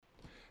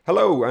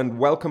Hello, and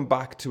welcome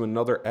back to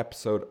another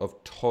episode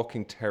of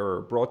Talking Terror,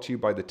 brought to you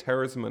by the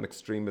Terrorism and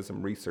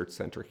Extremism Research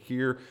Centre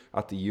here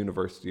at the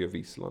University of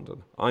East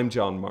London. I'm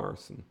John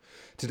Morrison.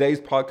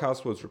 Today's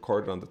podcast was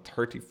recorded on the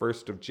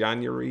 31st of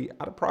January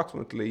at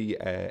approximately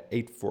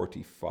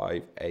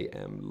 8:45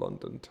 a.m.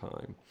 London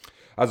time.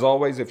 As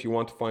always, if you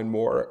want to find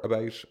more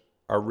about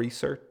our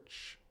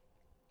research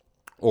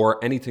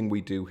or anything we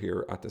do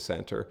here at the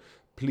centre,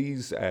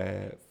 please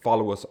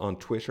follow us on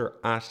Twitter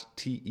at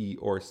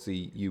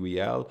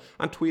TERCUEL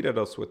and tweet at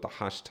us with the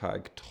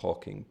hashtag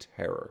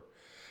TalkingTerror.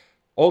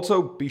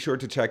 Also, be sure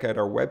to check out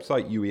our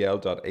website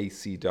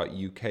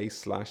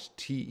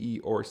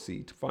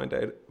uel.ac.uk/TERC to find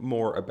out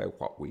more about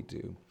what we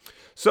do.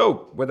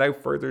 So,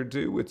 without further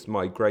ado, it's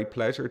my great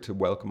pleasure to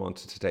welcome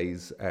onto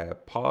today's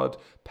pod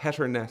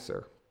Petr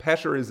Nesser.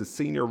 Petr is a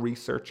senior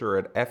researcher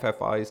at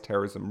FFI's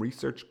Terrorism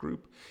Research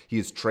Group. He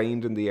is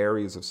trained in the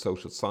areas of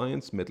social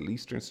science, Middle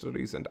Eastern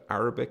studies, and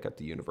Arabic at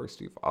the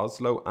University of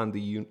Oslo and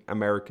the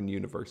American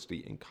University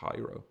in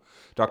Cairo.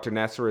 Dr.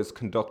 Nesser has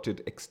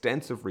conducted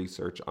extensive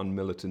research on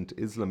militant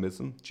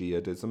Islamism,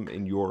 jihadism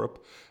in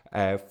Europe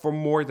for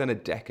more than a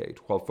decade,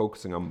 while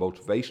focusing on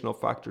motivational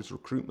factors,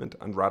 recruitment,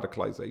 and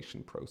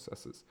radicalization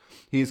processes.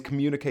 He has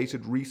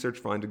communicated research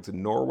findings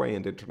in Norway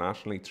and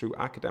internationally through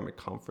academic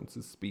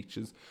conferences,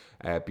 speeches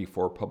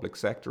before public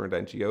sector and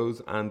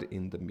NGOs, and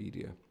in the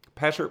media.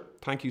 Petr,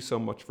 thank you so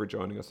much for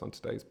joining us on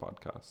today's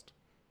podcast.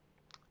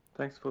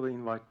 Thanks for the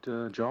invite,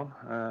 John,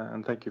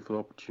 and thank you for the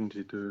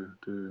opportunity to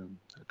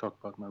talk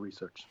about my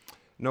research.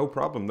 No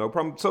problem.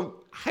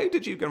 So, how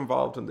did you get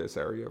involved in this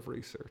area of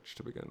research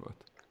to begin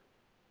with?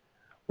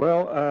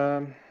 Well,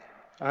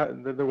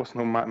 there was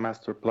no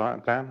master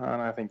plan,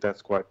 and I think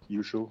that's quite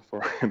usual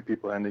for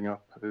people ending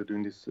up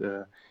doing this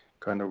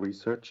kind of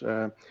research.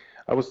 I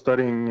was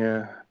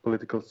studying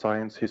political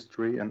science,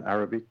 history, and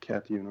Arabic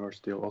at the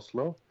University of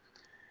Oslo.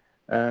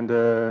 And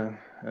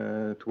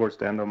towards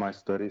the end of my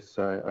studies,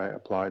 I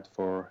applied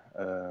for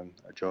a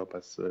job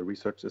as a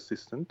research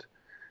assistant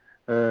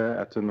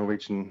at the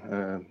Norwegian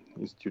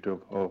Institute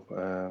of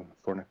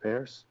Foreign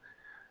Affairs,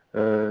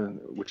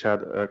 which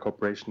had a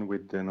cooperation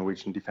with the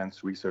Norwegian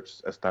Defense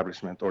Research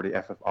Establishment, or the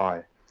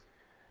FFI.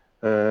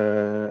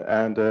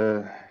 And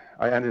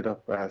I ended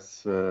up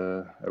as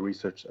a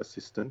research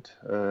assistant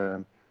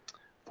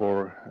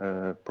for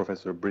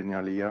Professor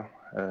Brynjar Lia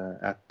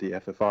at the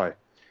FFI,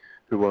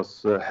 who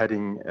was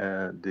heading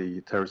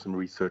the terrorism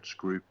research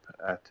group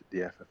at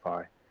the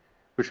FFI,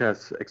 which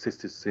has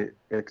existed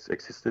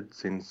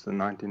since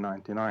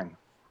 1999.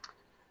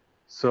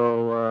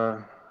 So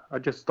I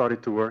just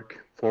started to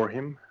work for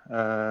him.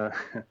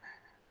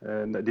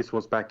 And this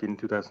was back in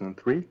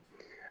 2003,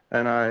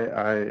 and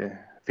I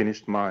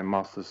finished my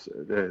master's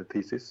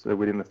thesis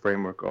within the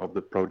framework of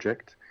the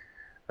project,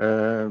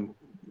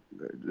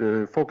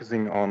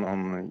 focusing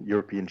on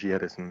European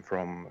jihadism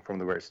from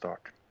the very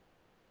start.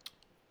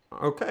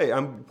 Okay,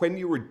 and when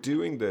you were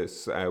doing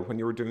this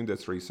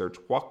research,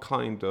 what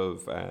kind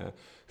of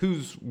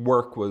whose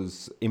work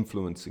was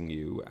influencing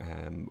you?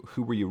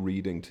 Who were you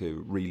reading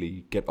to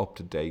really get up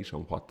to date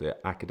on what the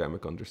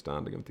academic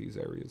understanding of these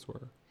areas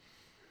were?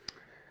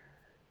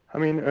 I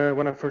mean,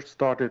 when I first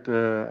started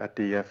at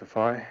the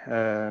FFI,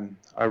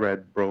 I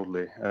read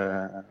broadly.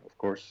 Of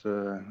course,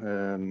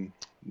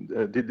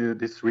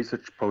 this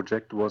research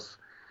project was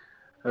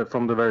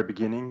from the very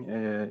beginning,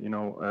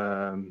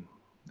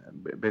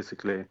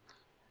 basically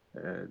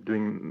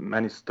doing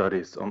many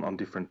studies on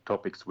different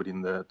topics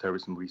within the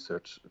terrorism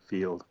research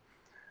field.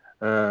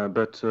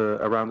 But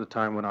around the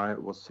time when I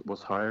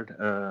was hired,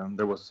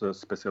 there was a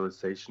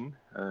specialization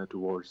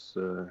towards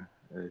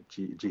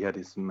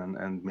jihadism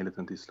and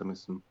militant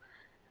Islamism.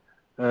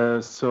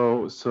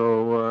 So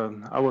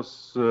I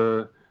was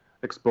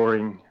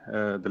exploring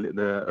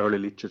the early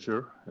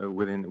literature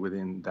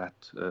within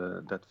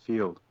that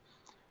field.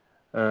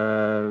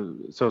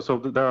 So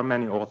there are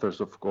many authors,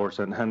 of course,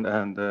 and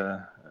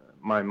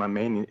my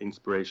main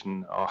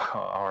inspiration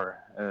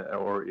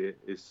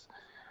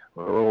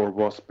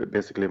was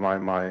basically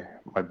my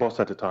boss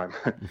at the time,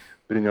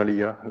 Brynjar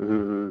Lia,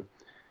 who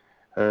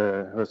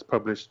has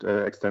published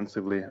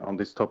extensively on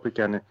this topic,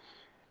 and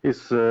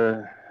is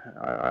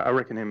I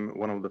reckon him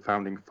one of the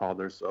founding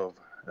fathers of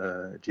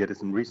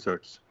jihadism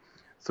research.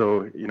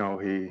 So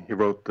he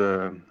wrote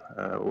a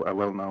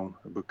well-known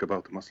book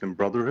about the Muslim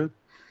Brotherhood.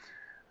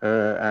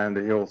 And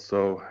he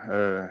also,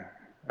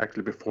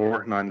 actually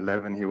before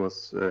 9/11, he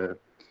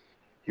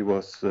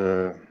was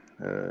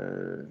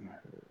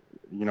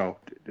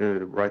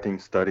writing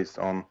studies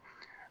on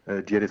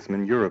jihadism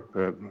in Europe.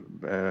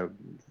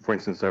 For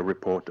instance, a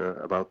report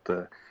about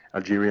the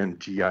Algerian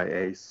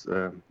GIA's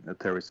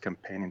terrorist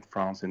campaign in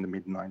France in the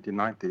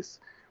mid-1990s,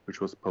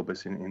 which was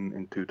published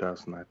in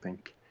 2000, I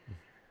think.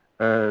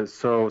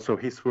 So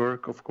his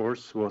work, of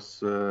course,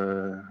 was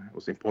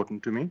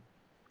important to me.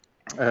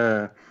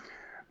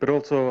 But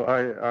also,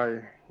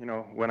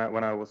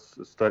 when I was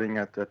studying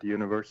at the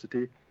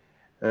university,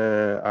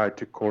 I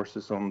took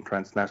courses on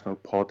transnational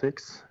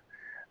politics,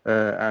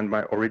 and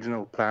my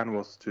original plan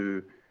was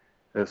to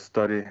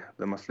study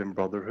the Muslim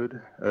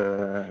Brotherhood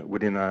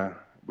within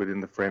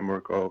the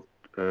framework of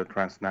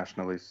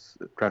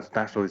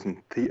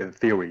transnationalism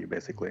theory,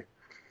 basically.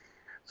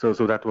 So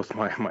that was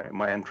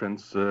my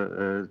entrance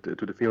to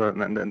the field,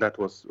 and that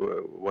was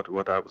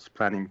what I was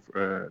planning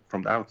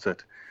from the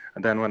outset.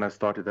 And then when I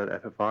started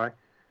at FFI,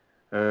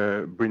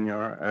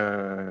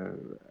 Brynjar,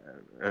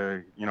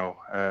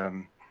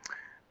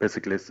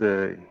 basically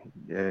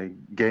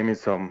gave me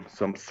some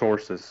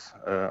sources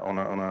on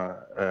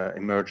a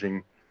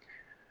emerging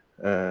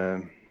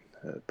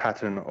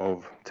pattern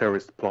of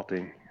terrorist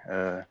plotting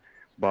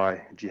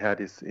by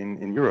jihadis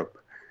in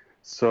Europe.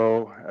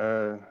 So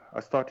I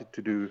started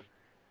to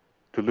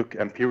look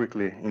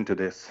empirically into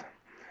this,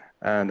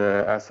 and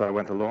as I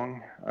went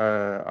along,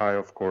 I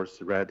of course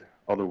read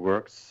other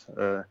works,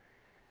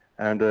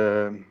 and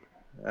there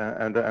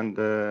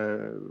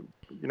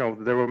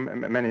were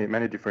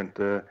many different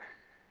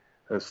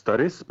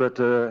studies, but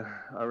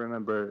I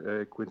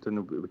remember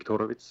Quentin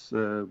Viktorovich's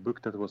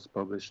book that was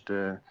published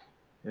in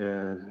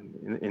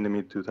the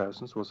mid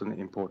 2000s was an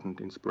important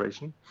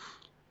inspiration.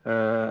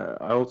 I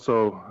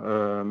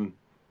also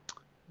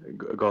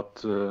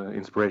got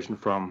inspiration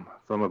from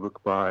a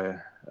book by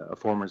a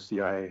former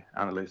CIA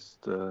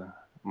analyst,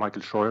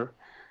 Michael Scheuer,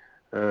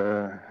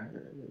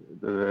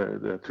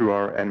 Through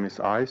Our Enemy's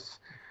Eyes,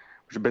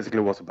 which basically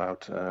was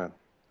about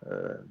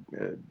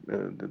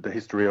the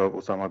history of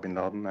Osama bin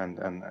Laden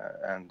and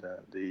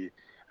the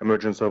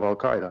emergence of Al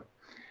Qaeda,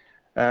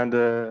 and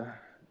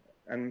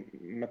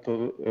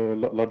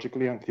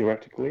methodologically and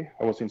theoretically,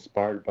 I was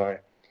inspired by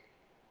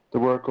the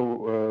work of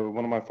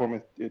one of my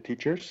former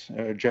teachers,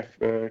 Jeff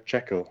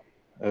Checkel,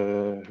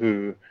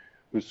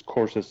 whose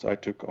courses I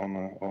took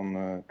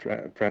on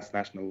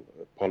transnational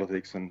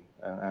politics and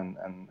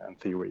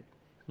theory.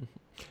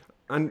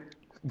 And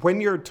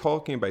when you're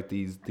talking about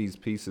these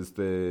pieces,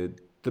 the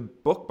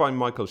book by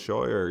Michael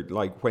Scheuer,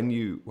 like when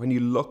you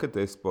look at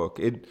this book,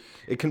 it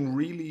can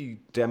really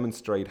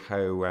demonstrate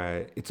how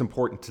it's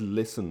important to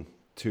listen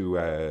to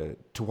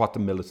what the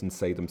militants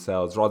say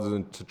themselves, rather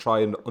than to try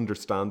and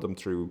understand them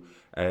through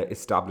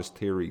established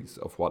theories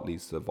of what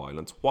leads to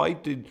violence.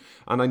 And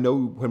I know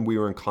when we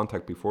were in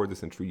contact before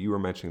this interview, you were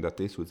mentioning that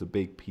this was a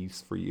big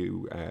piece for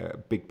you, a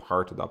big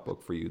part of that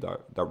book for you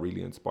that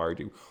really inspired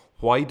you.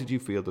 Why did you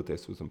feel that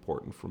this was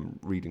important from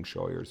reading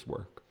Scheuer's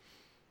work?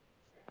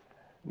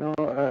 No,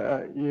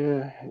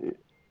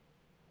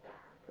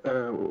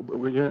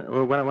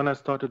 when I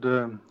started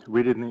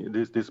reading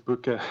this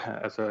book,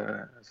 as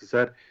I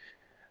said,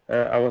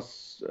 I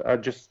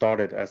just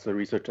started as a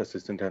research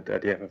assistant at the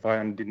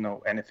FFI and didn't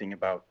know anything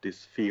about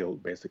this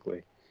field,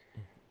 basically.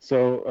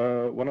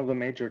 So one of the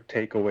major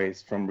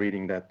takeaways from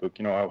reading that book,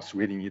 I was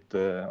reading it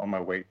on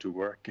my way to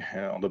work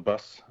on the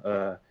bus,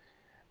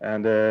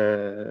 and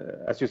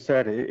as you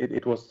said,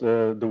 it was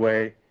the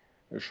way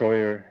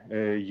Scheuer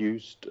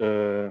used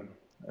the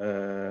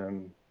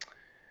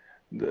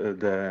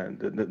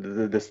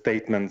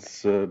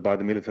statements by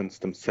the militants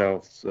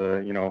themselves.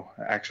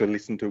 Actually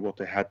listen to what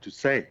they had to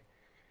say.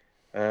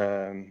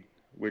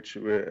 Which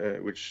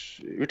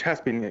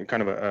has been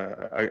kind of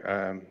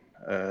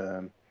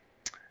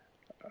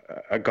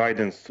a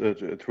guidance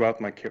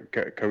throughout my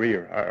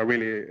career. I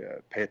really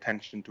pay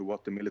attention to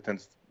what the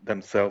militants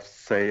themselves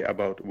say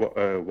about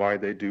why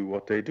they do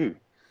what they do.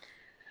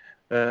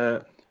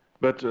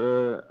 But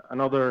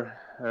another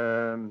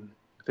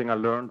thing I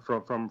learned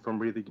from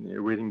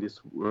reading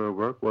this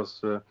work was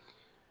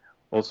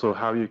also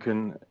how you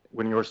can,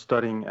 when you're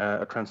studying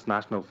a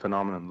transnational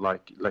phenomenon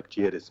like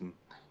jihadism,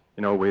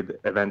 with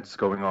events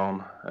going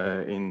on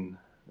in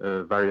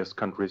various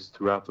countries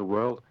throughout the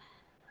world,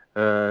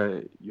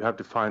 you have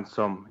to find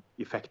some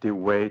effective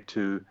way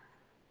to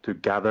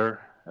gather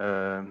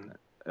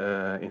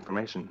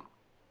information.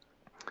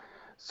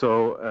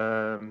 So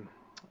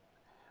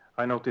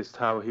I noticed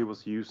how he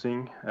was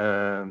using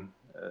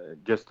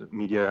just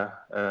media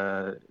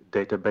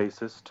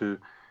databases to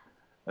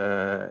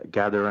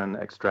gather and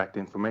extract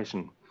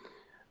information.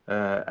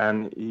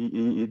 And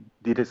he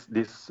did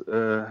this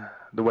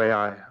the way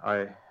I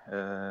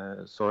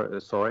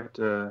saw it,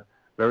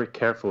 very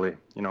carefully,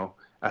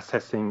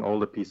 assessing all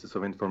the pieces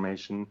of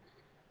information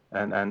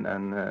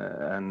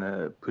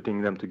and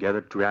putting them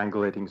together,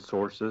 triangulating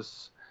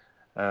sources.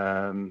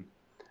 And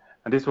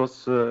this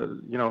was,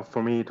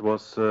 for me, it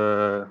was,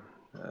 a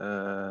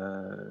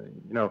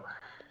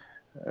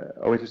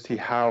way to see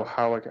how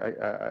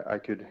I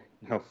could,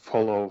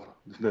 follow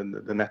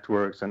the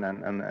networks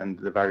and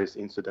the various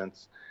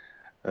incidents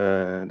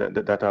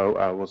that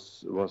I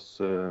was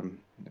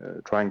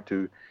trying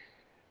to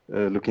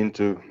look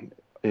into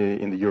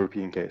in the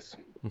European case.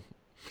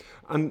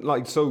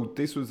 And so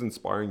this was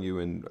inspiring you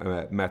in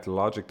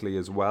methodologically,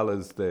 as well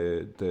as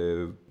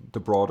the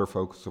broader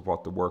focus of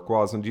what the work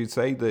was. And you'd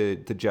say the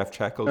Jeff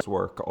Checkel's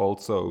work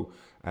also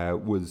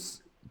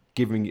was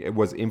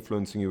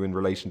influencing you in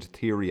relation to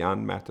theory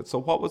and method. So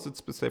what was it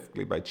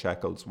specifically by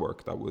Checkel's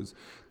work that was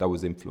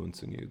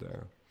influencing you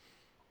there?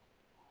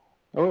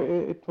 Oh,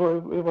 it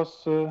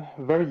was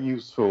very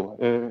useful.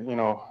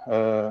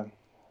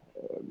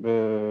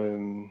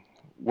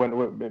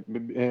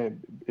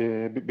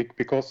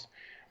 because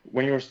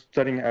when you're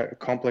studying a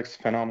complex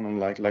phenomenon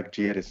like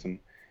jihadism,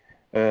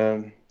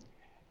 um,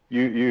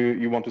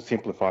 you want to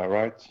simplify,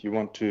 right? You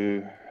want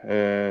to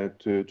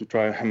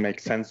try and make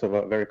sense of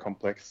a very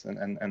complex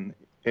and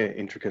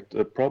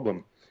intricate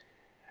problem.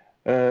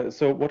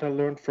 So what I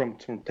learned from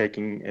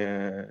taking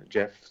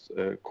Jeff's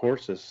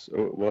courses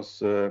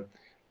was, or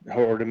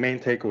the main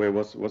takeaway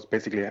was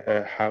basically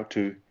how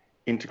to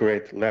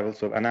integrate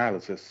levels of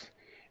analysis,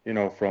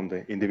 from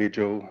the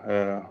individual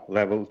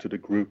level to the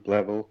group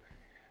level,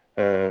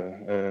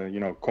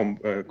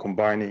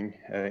 combining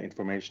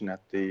information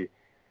at the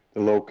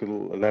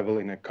local level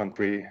in a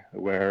country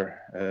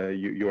where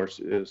you are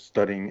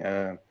studying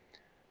a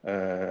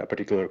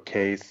particular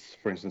case,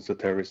 for instance, a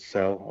terrorist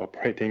cell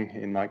operating,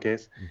 in my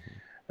case,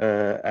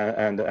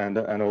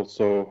 and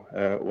also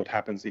what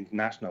happens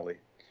internationally,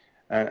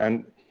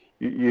 and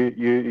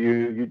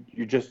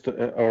you just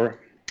or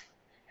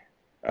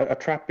a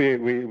trap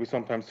we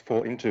sometimes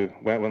fall into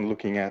when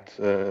looking at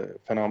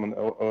phenomena,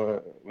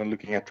 or when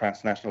looking at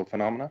transnational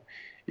phenomena,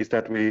 is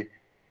that we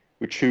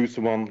choose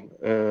one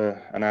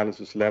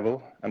analysis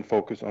level and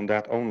focus on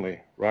that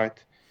only,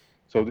 right?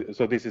 So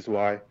this is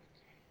why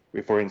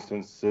we, for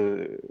instance,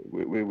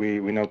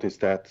 we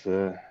noticed that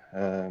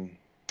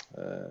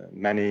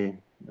many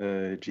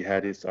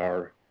jihadis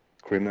are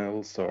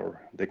criminals,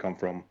 or they come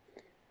from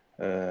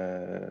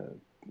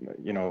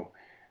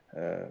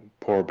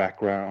poor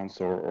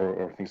backgrounds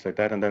or things like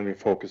that, and then we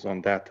focus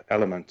on that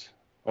element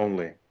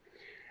only.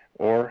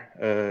 Or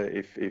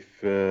if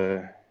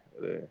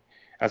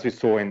as we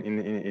saw in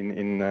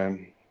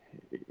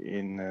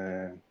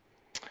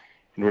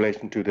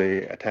relation to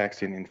the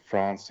attacks in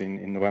France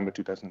in November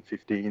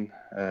 2015,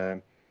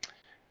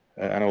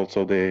 and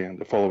also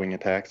the following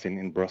attacks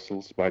in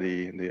Brussels by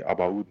the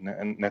Abaoud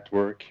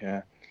network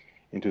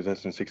in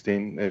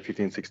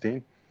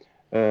 2015-16,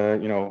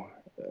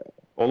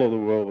 all of the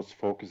world was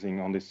focusing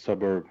on this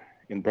suburb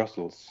in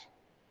Brussels,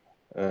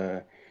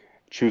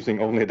 choosing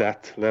only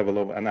that level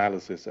of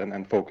analysis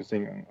and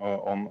focusing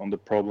on the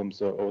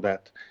problems of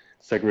that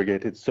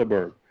segregated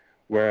suburb.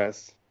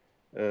 Whereas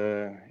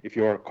if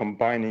you are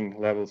combining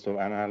levels of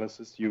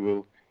analysis,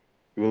 you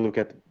will look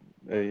at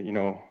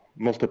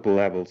multiple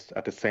levels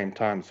at the same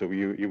time. So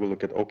you will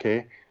look at,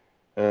 okay,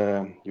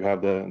 you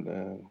have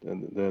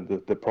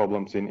the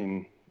problems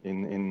in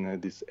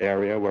this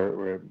area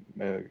where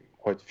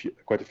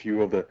quite a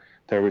few of the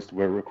terrorists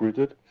were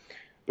recruited,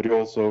 but you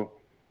also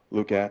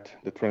look at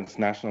the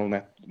transnational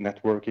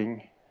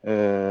networking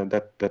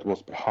that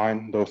was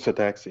behind those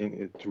attacks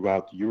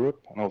throughout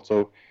Europe, and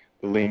also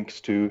the links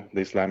to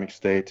the Islamic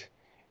State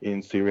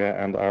in Syria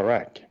and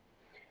Iraq.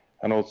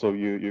 And also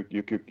you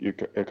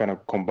kind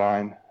of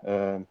combine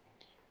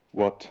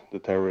what the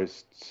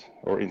terrorists,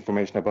 or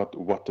information about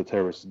what the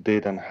terrorists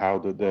did and how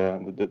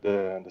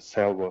the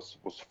cell was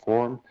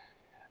formed,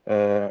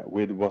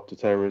 with what the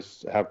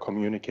terrorists have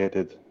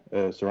communicated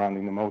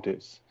surrounding the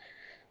motives.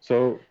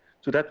 So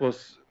that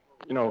was,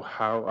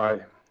 how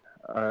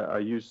I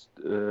used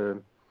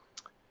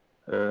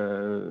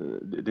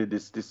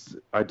this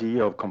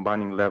idea of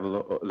combining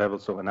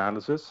levels of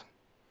analysis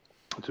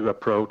to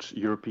approach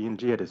European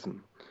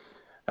jihadism.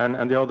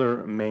 And the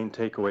other main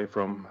takeaway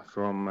from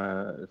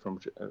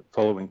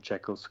following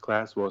Checo's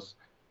class was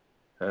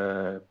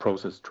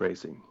process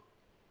tracing.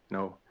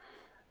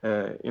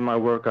 In my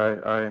work,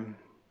 I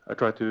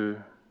try to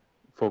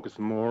focus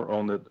more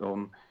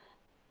on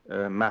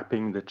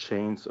mapping the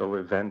chains of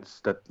events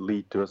that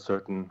lead to a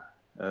certain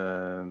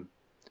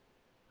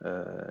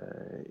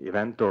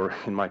event, or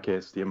in my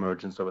case, the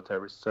emergence of a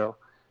terrorist cell,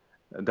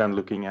 than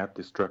looking at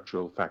the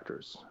structural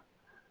factors.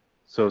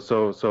 So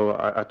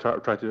I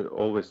try to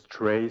always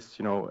trace,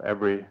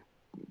 every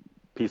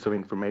piece of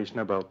information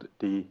about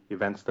the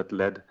events that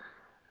led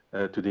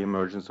to the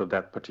emergence of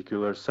that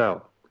particular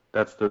cell.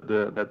 That's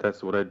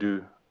that's what I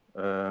do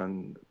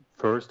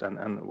first,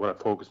 and what I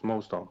focus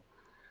most on.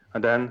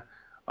 And then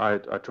I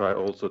try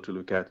also to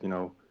look at,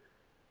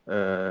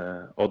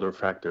 other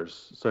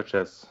factors, such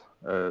as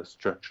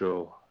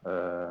structural,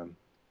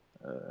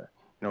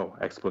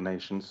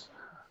 explanations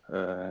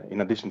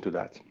in addition to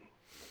that.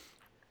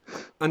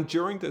 And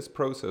during this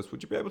process,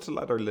 would you be able to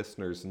let our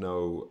listeners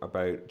know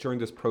about, during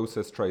this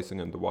process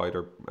tracing and the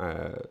wider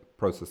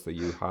process that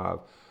you have,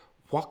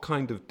 what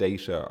kind of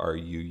data are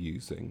you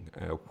using?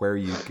 Where are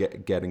you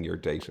getting your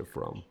data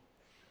from?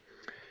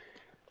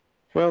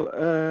 Well,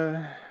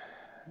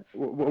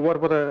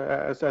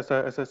 as I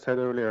said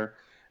earlier,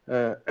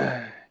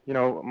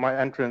 my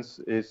entrance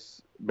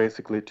is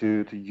basically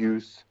to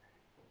use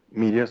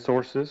media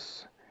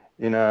sources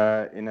in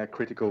a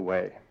critical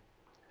way.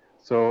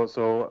 So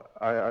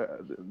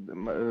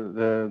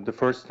the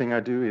first thing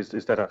I do is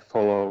that I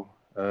follow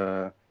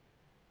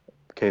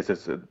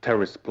cases,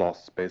 terrorist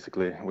plots,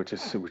 basically, which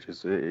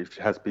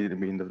has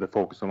been the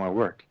focus of my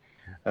work.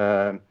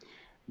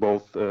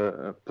 Both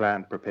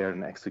planned, prepared,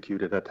 and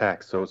executed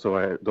attacks. So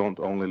I don't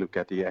only look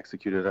at the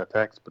executed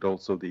attacks, but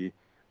also the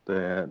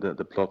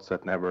plots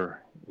that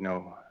never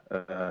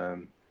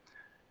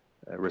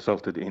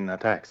resulted in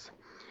attacks.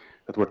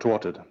 that were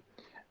thwarted.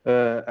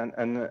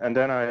 And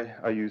then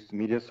I used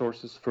media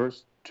sources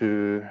first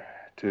to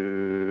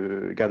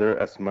gather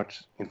as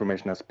much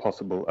information as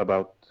possible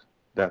about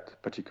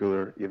that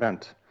particular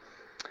event.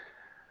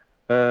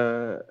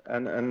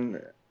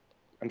 And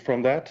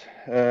from that,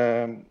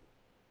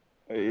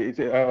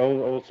 I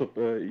also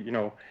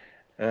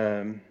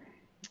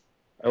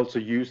I also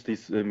use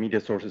these media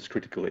sources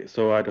critically.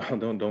 So I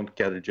don't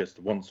gather just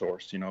one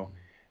source.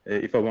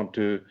 If I want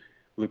to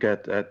look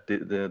at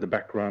the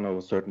background of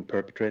a certain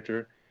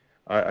perpetrator,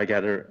 I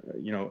gather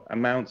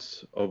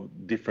amounts of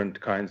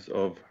different kinds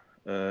of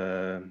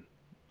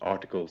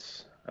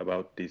articles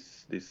about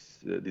this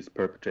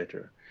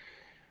perpetrator.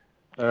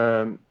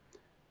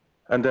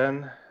 And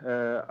then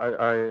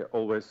I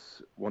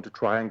always want to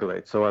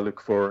triangulate. So I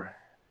look for,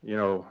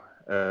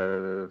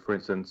 for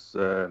instance,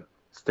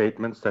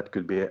 statements that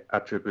could be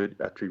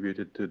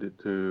attributed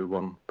to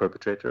one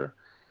perpetrator,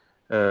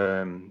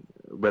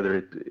 whether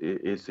it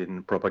is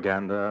in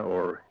propaganda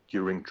or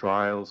during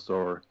trials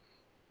or,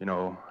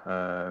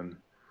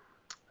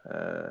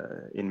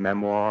 in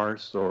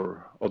memoirs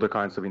or other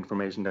kinds of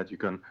information that you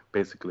can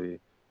basically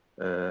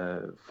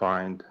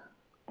find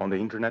on the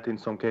internet in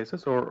some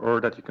cases, or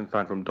that you can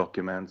find from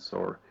documents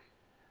or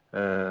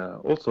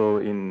also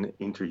in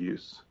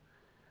interviews.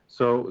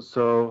 So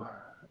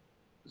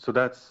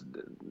that's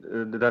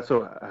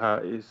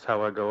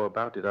how I go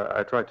about it.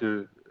 I try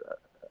to,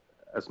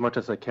 as much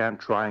as I can,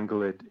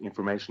 triangulate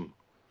information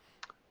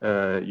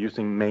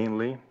using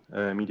mainly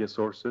media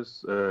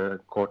sources,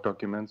 court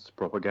documents,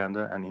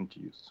 propaganda, and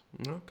interviews.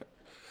 Okay.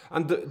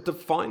 And the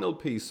final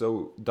piece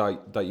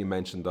that you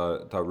mentioned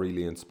that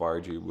really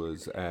inspired you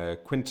was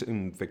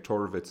Quentin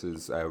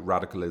Viktorowicz's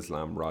Radical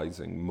Islam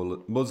Rising,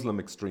 Muslim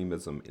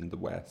Extremism in the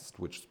West,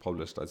 which was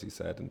published, as you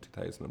said, in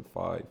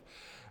 2005.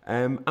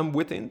 And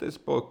within this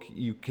book,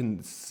 you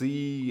can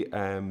see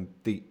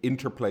the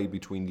interplay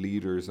between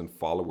leaders and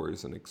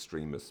followers in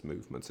extremist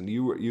movements. And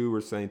you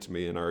were saying to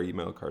me in our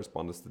email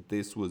correspondence that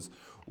this was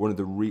one of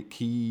the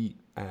key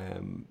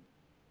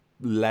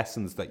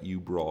lessons that you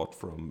brought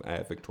from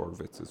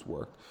Viktorowicz's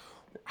work.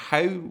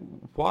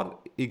 What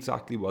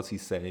exactly was he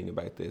saying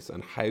about this,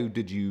 and how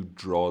did you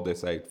draw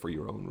this out for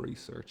your own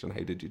research, and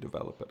how did you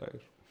develop it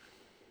out?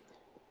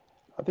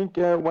 I think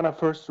when I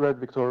first read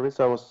Viktorovicz,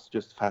 I was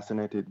just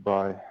fascinated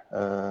by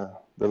the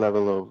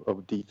level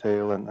of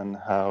detail and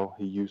how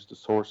he used the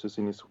sources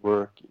in his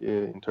work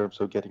in terms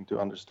of getting to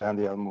understand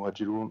the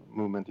Al-Muhajirun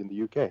movement in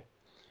the UK,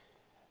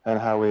 and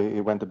how he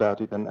went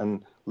about it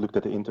and looked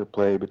at the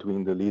interplay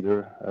between the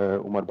leader,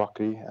 Umar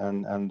Bakri,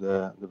 and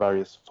the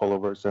various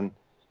followers, and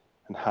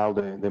how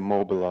they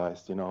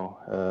mobilized,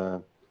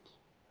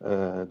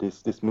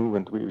 this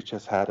movement, which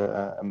has had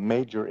a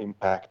major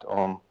impact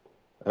on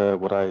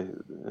what I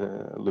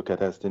look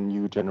at as the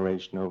new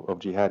generation of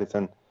jihadis,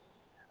 and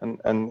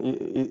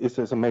it's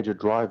a major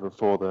driver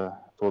for the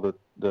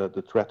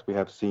threat we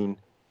have seen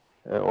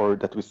or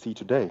that we see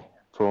today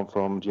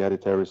from jihadi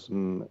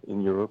terrorism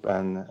in Europe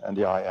and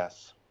the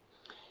IS.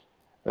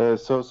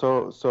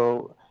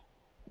 So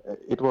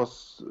it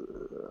was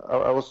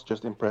I was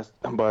just impressed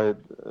by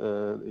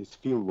his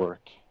field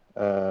work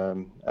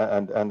and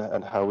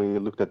how he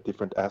looked at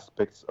different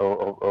aspects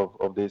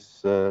of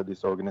this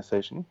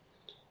organization,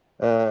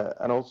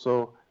 and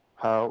also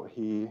how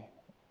he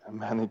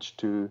managed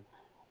to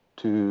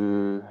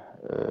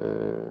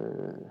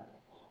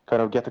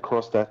kind of get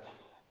across that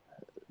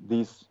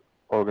these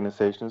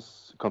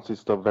organizations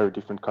consist of very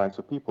different kinds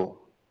of people,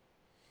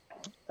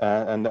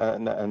 and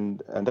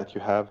that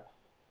you have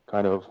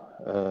kind of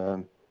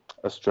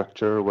a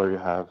structure where you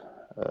have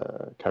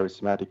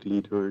charismatic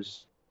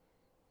leaders,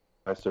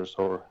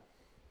 or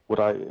what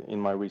I in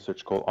my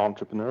research call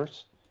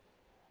entrepreneurs,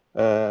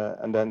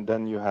 and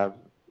then you have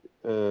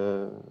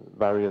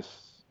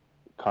various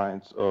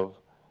kinds of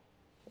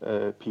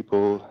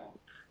people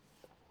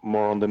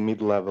more on the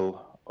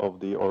mid-level of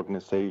the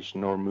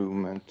organization or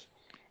movement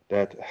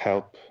that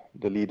help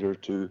the leader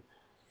to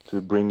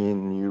bring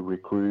in new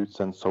recruits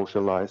and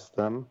socialize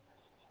them,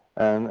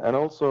 and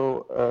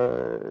also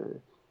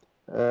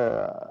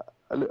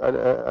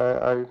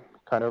I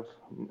kind of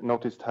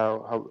noticed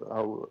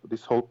how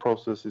this whole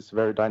process is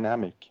very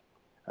dynamic,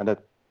 and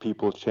that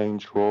people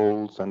change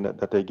roles, and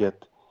that they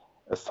get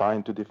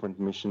assigned to different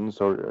missions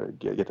or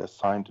get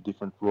assigned to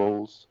different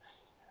roles.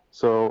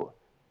 So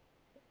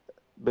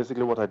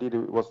basically what I did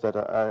was that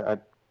I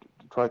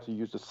tried to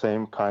use the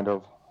same kind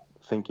of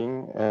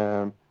thinking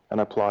and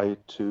apply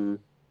it to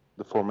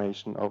the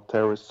formation of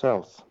terrorist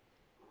cells.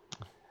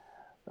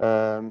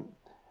 And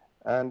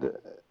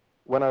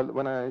when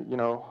I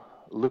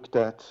looked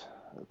at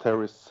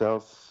terrorist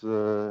cells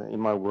in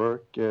my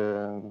work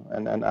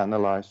and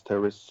analyzed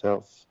terrorist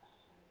cells,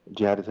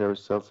 jihadi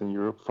terrorist cells in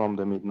Europe from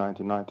the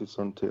mid-1990s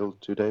until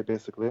today,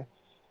 basically,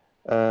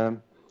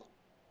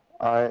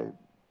 I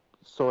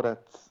saw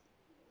that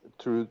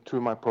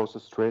through my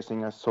process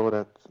tracing, I saw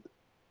that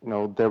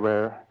there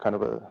were kind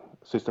of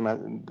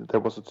there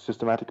was a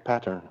systematic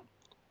pattern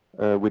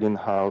within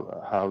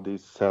how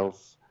these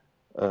cells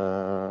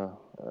were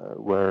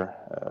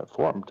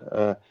formed,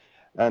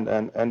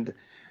 And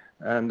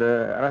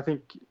I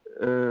think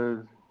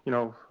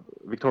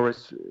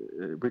Victoria's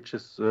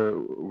Bridges'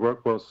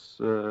 work was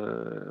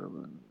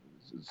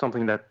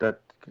something that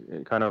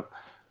kind of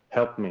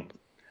helped me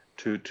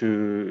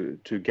to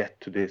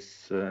get to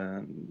this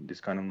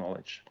kind of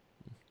knowledge.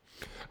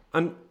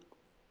 And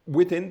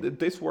within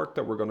this work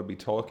that we're going to be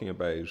talking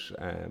about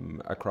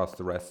across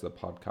the rest of the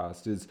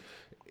podcast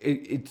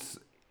it's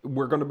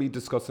we're going to be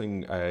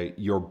discussing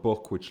your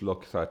book, which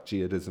looks at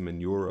jihadism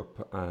in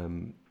Europe,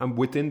 and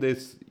within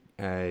this.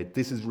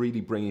 This is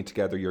really bringing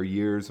together your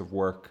years of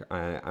work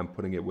and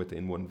putting it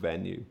within one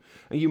venue.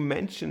 And you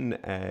mentioned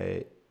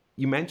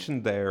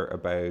there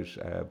about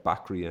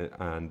Bakri,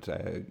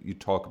 and you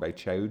talk about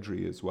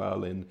Chowdhury as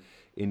well in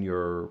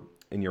your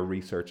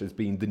research as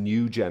being the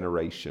new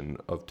generation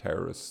of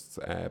terrorists,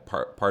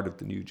 part of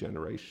the new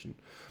generation.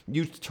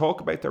 You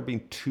talk about there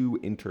being two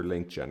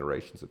interlinked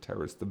generations of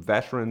terrorists: the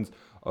veterans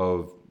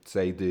of,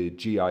 say, the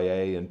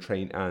GIA and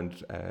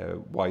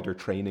wider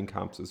training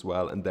camps as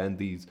well, and then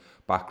this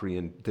Bakri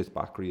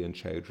and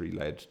Chowdhury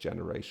led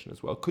generation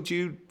as well. Could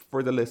you,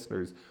 for the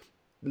listeners,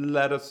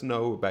 let us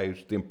know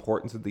about the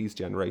importance of these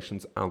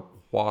generations and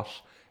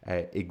what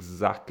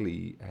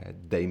exactly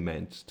they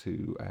meant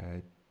to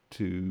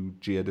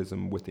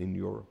jihadism within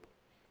Europe?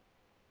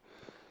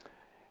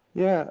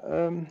 Yeah,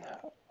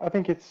 I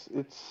think it's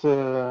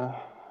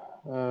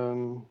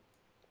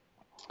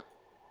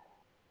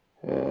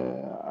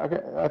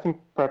I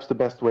think perhaps the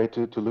best way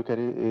to look at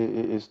it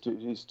is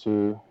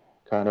to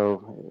kind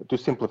of to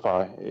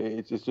simplify.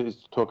 Is to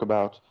talk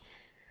about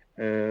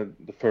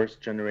the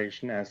first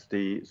generation as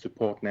the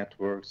support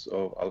networks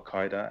of Al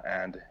Qaeda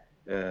and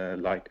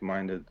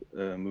like-minded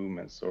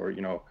movements, or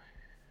Al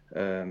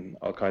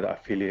Qaeda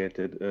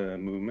affiliated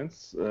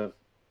movements,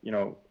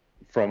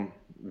 from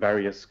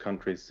various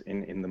countries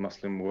in the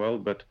Muslim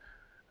world, but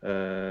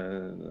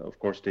of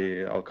course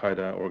the Al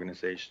Qaeda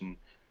organization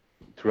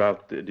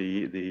throughout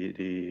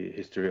the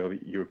history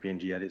of European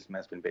jihadism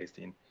has been based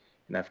in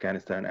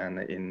Afghanistan and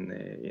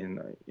in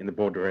the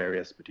border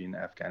areas between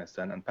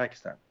Afghanistan and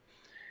Pakistan.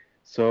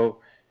 So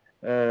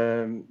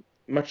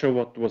much of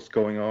what was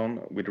going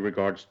on with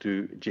regards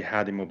to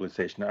jihadi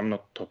mobilization, I'm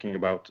not talking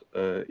about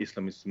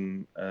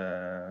Islamism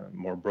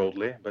more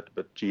broadly, but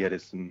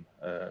jihadism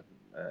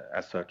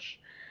as such,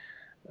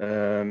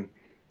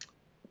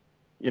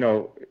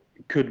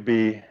 could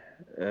be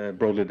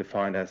broadly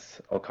defined as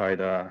Al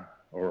Qaeda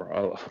or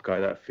Al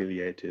Qaeda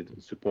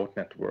affiliated support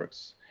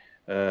networks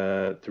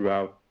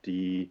throughout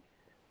the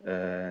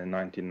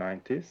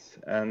 1990s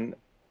and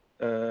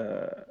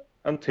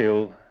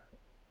until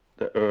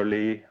the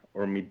early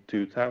or mid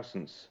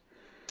 2000s.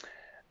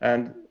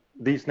 And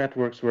these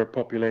networks were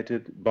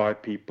populated by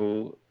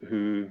people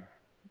who,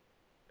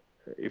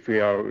 if we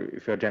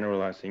are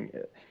generalizing,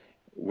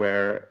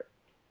 were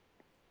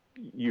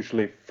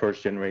usually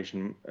first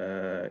generation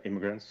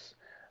immigrants.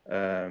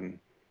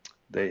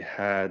 They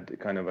had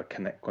kind of a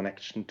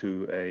connection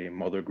to a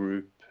mother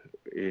group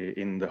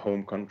in the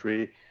home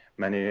country.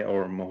 Many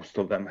or most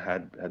of them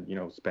had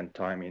spent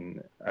time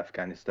in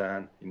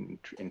Afghanistan in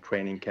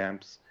training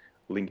camps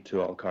linked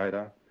to Al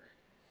Qaeda,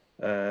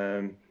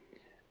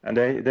 and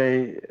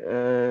they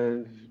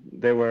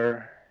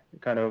were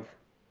kind of,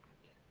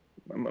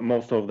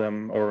 most of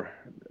them, or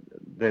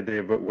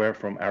they were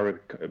from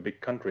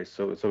Arabic countries,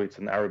 so it's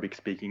an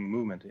Arabic-speaking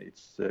movement.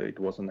 It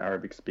was an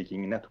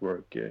Arabic-speaking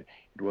network.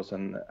 It was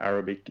an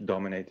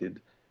Arabic-dominated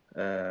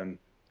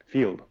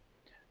field,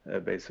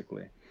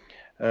 basically.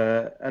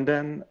 And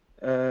then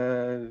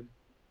over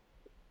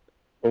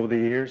the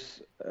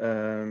years,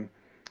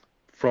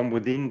 from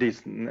within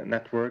these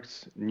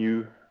networks,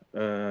 new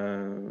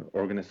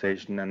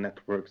organization and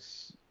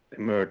networks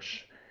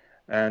emerge,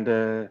 and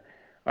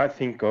I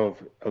think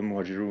of Al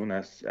Muhajirun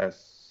as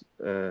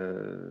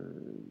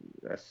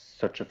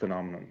such a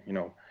phenomenon.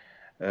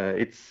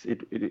 It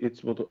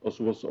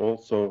was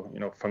also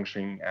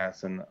functioning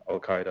as an Al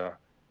Qaeda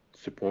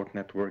support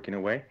network in a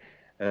way,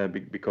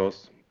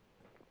 because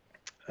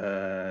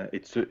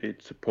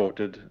it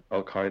supported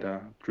Al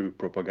Qaeda through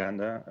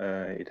propaganda.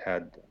 It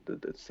had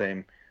the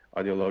same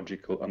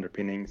ideological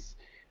underpinnings,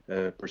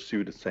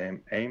 pursued the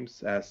same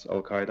aims as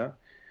Al Qaeda.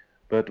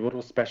 But what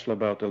was special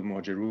about Al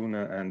Muhajirun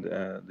and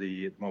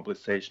the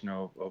mobilization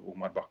of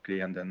Omar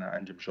Bakri and then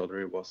Anjem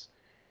Choudhury was,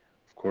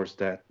 of course,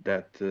 that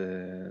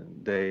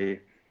they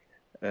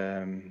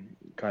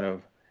kind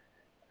of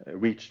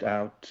reached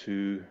out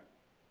to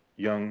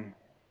young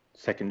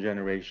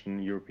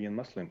second-generation European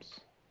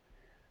Muslims,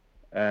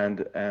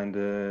 and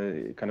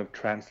kind of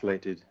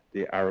translated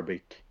the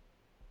Arabic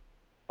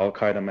Al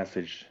Qaeda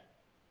message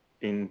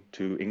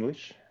into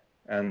English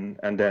and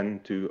then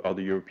to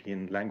other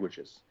European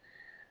languages.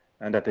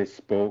 And that they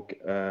spoke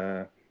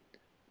a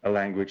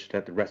language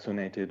that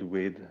resonated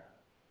with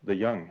the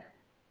young.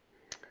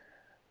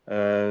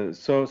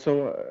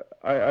 So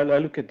I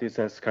look at this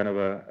as kind of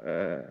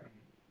a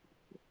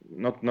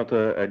not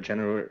a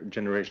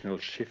generational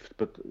shift,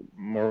 but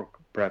more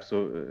perhaps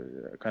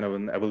a kind of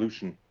an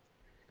evolution,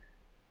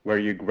 where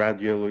you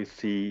gradually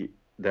see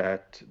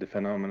that the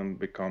phenomenon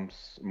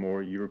becomes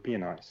more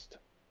Europeanized.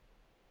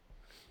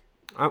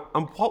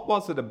 And what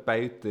was it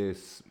about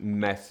this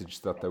message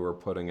that they were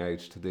putting out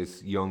to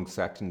this young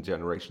second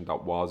generation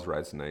that was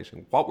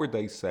resonating? What were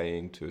they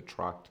saying to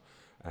attract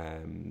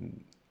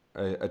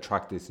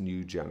this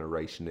new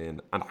generation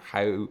in, and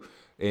how?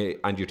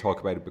 And you talk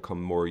about it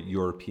become more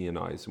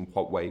Europeanized. In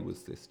what way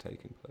was this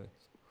taking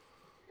place?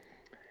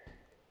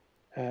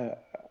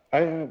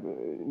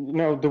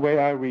 The way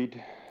I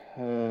read,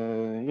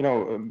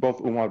 both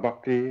Omar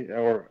Bakri,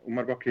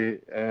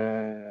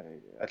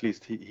 at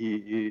least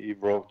he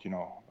wrote,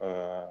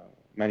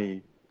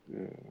 many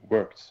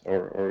works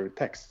or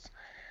texts,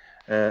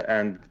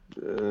 and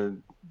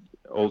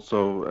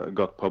also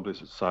got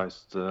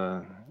publicized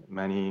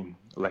many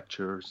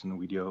lectures and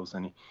videos,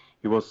 and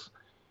he was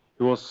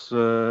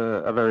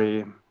a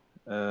very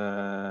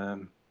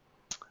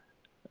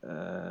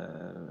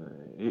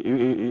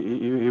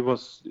he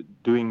was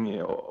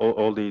doing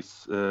all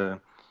these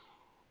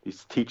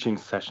teaching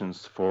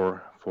sessions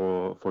for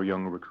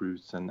young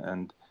recruits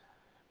and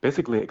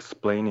basically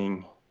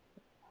explaining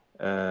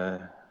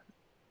the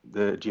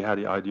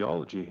jihadi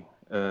ideology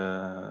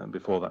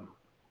before them.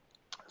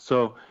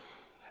 So,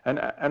 and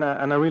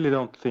I really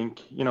don't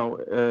think,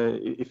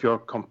 if you're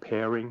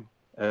comparing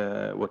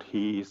what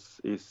he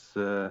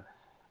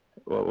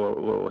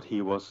what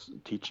he was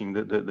teaching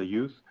the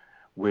youth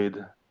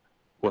with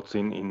what's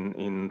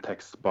in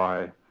text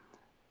by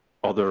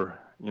other,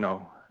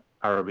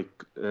 Arabic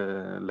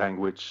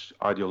language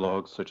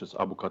ideologues such as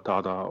Abu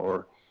Qatada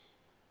or,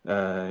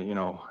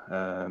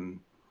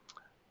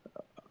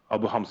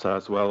 Abu Hamza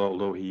as well,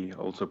 although he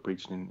also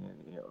preached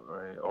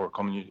or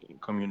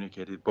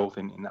communicated both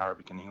in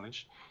Arabic and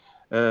English.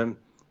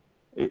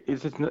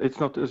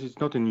 It's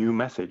not a new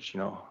message,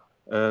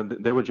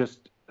 they were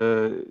just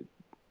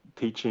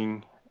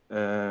teaching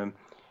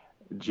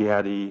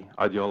jihadi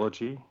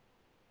ideology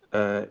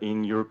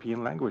in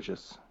European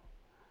languages.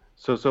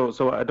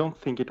 So I don't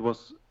think it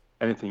was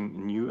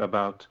anything new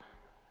about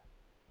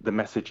the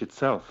message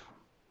itself,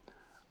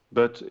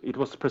 but it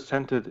was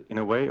presented in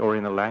a way or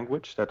in a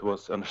language that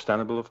was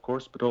understandable, of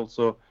course, but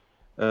also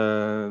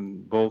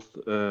both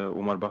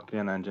Omar Bakri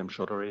and Anjem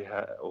Choudary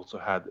also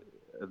had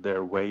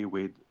their way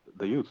with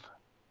the youth.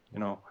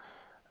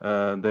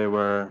 They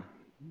were,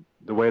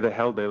 the way they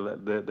held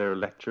their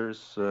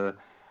lectures.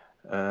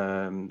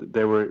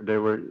 They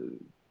were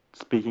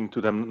speaking to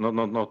them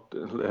not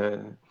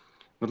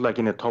like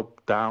in a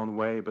top-down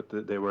way, but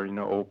they were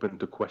open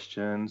to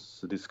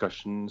questions,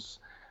 discussions.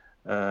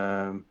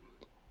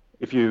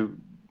 If you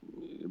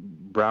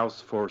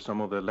browse for some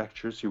of the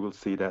lectures, you will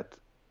see that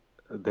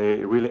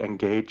they really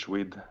engage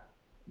with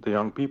the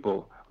young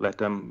people. Let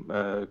them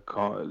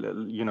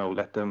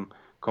let them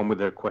come with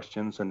their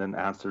questions and then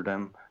answer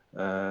them.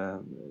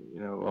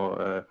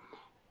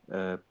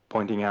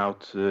 Pointing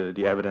out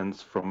the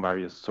evidence from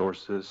various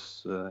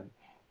sources,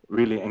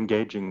 really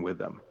engaging with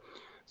them.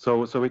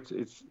 So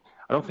it's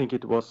I don't think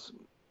it was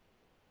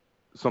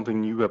something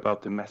new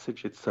about the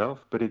message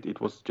itself, but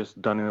it was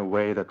just done in a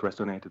way that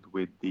resonated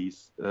with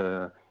these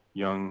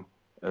young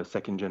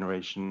second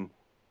generation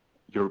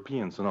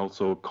Europeans and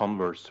also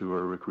converts who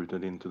were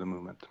recruited into the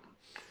movement.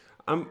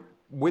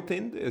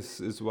 Within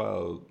this as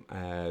well,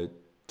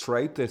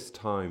 throughout this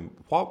time,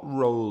 what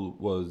role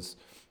was,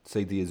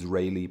 say, the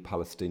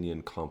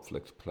Israeli-Palestinian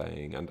conflict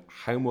playing, and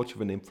how much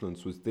of an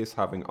influence was this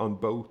having on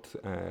both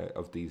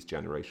of these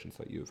generations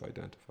that you've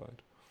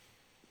identified?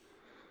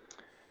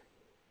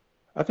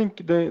 I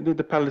think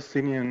the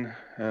Palestinian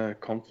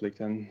conflict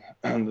and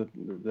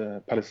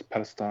the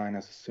Palestine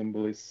as a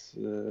symbol is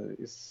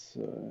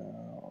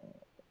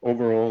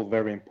overall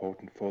very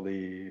important for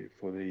the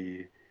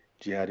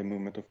jihadi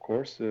movement. Of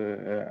course,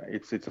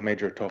 it's a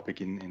major topic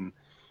in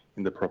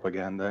the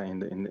propaganda,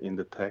 in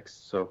the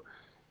text. So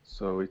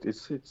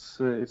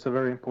it's a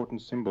very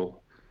important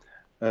symbol,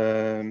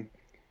 and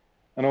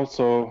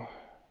also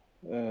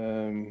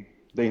the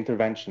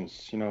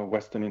interventions,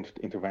 Western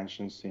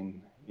interventions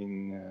in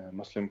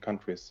Muslim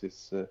countries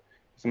is a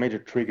major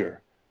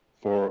trigger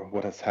for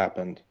what has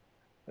happened.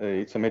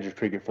 It's a major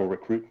trigger for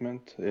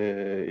recruitment.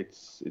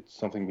 It's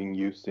something being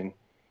used in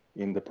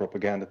the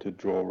propaganda to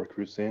draw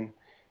recruits in,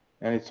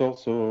 and it's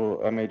also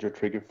a major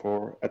trigger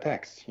for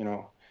attacks.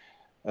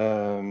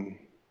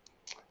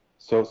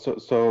 So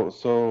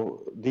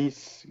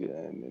these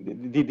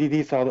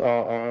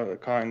are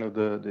kind of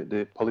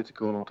the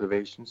political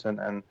motivations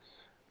and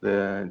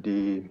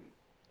the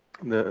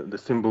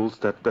symbols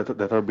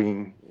that are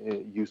being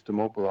used to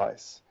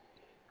mobilize.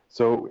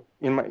 So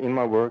in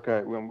my work,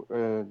 when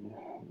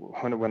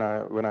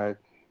I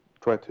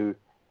try to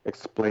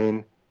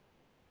explain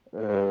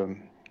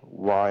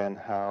why and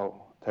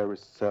how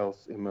terrorist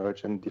cells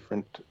emerge in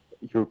different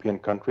European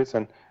countries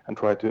and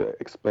try to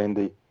explain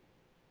the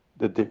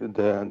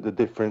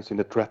difference in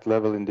the threat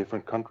level in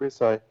different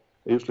countries, I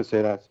usually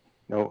say that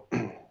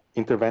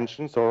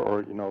interventions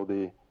or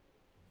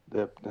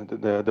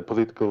the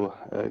political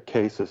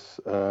cases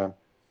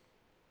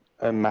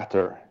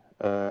matter,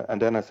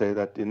 and then I say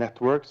that the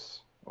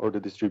networks or the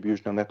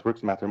distribution of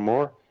networks matter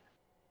more.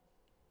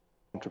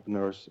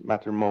 entrepreneurs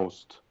matter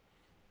most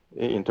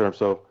in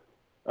terms of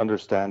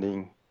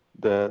understanding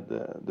the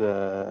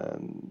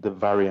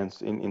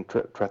variance in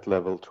threat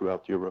level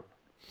throughout Europe.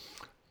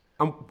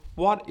 And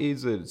what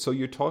is it? So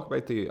you talk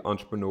about the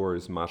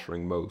entrepreneurs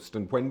mattering most,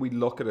 and when we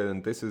look at it,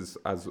 and this is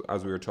as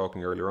we were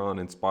talking earlier on,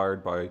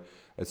 inspired by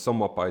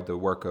somewhat by the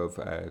work of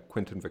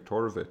Quentin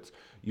Viktorovitz.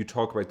 You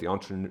talk about the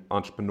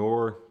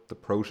entrepreneur, the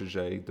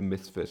protege, the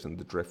misfit, and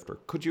the drifter.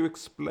 Could you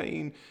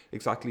explain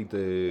exactly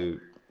the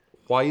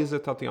why is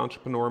it that the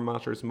entrepreneur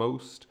matters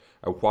most,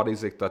 or what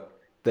is it that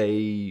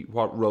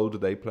what role do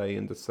they play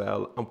in the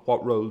cell, and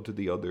what role do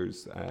the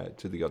others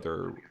to the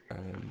other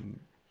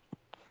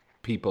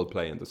people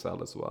play in the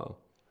cell as well?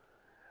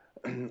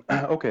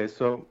 Okay,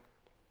 so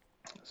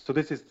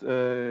this is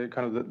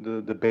kind of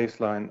the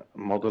baseline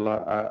model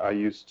I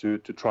use to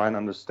try and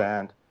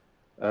understand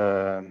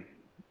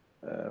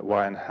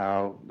why and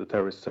how the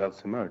terrorist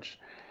cells emerge.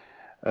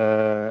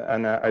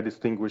 And I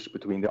distinguish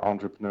between the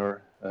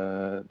entrepreneur,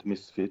 the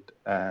misfit,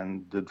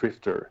 and the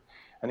drifter.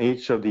 And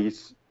each of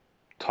these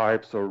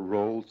types or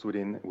roles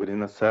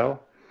within a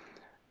cell,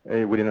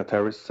 within a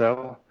terrorist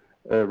cell,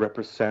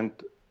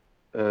 represent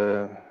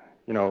the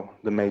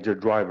major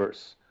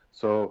drivers.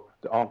 So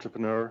the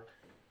entrepreneur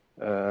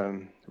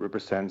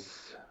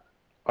represents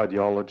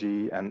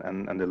ideology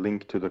and the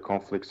link to the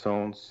conflict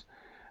zones.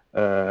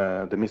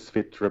 The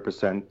misfit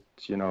represent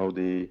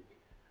the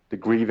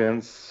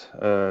grievance,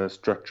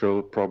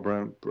 structural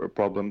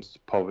problems,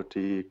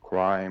 poverty,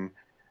 crime,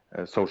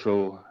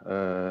 social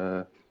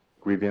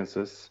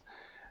grievances,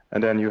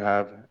 and then you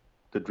have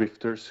the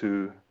drifters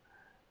who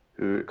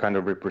kind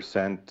of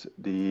represent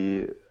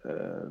the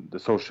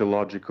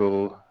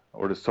sociological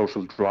or the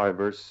social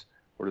drivers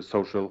or the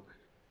social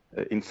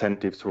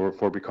incentives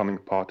for becoming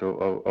part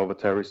of a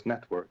terrorist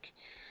network.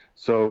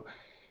 So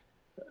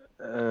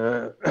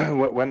when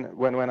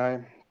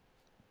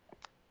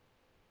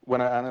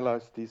I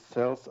analyze these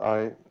cells,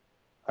 I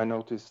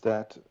notice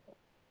that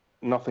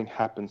nothing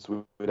happens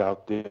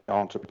without the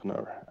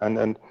entrepreneur,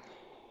 and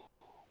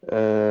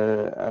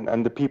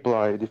the people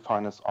I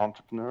define as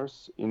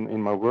entrepreneurs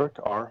in my work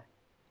are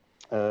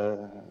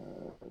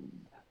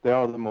they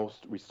are the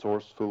most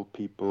resourceful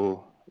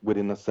people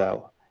within a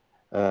cell.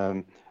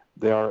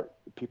 They are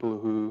people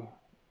who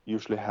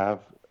usually have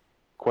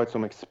quite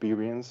some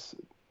experience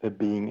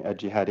being a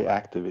jihadi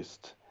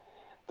activist.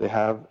 They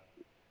have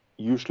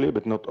usually,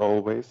 but not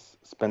always,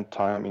 spent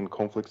time in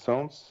conflict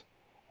zones,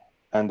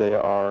 and they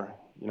are,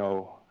 they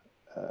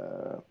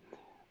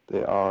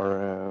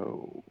are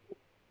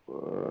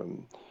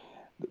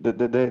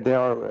they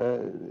are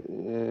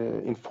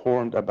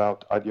informed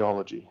about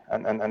ideology,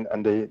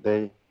 and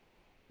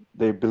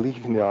they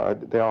believe in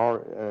they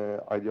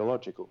are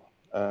ideological,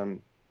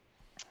 and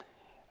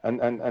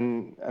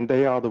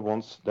they are the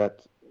ones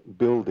that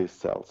build these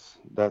cells.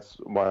 That's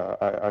why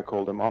I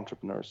call them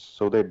entrepreneurs.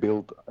 So they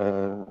build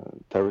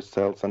terrorist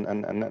cells and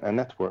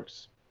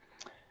networks.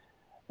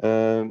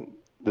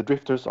 The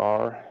drifters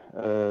are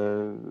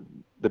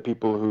the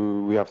people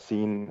who we have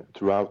seen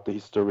throughout the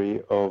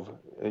history of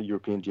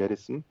European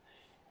jihadism,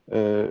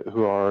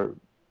 who are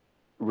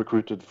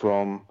recruited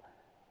from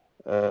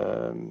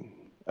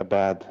a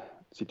bad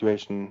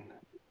situation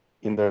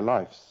in their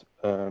lives.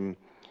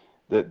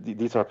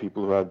 These are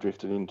people who have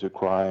drifted into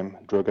crime,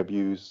 drug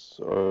abuse,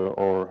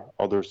 or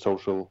other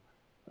social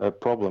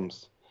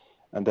problems.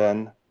 And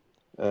then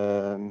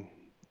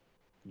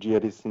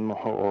jihadism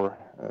or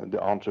the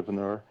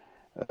entrepreneur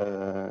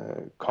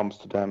comes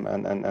to them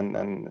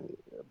and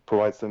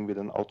provides them with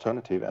an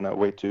alternative and a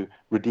way to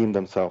redeem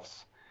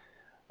themselves,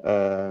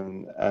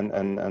 and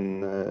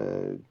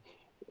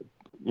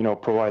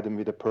provide them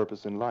with a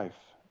purpose in life,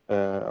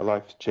 a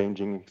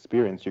life-changing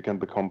experience. You can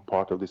become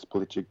part of this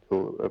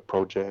political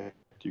project.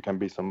 You can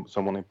be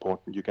someone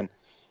important. You can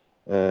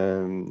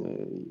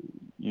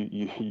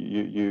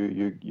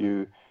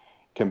you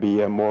can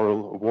be a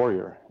moral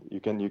warrior.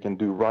 You can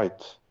do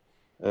right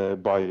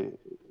by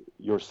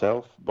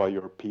yourself, by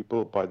your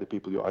people, by the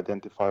people you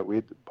identify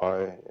with,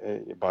 by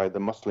the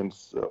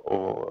Muslims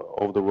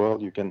of the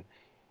world. You can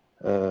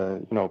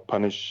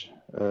punish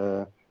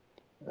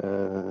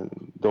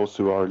those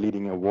who are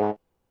leading a war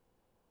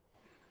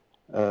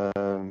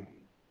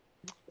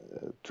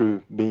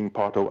through being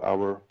part of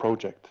our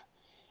project.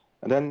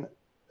 And then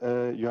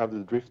you have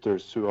the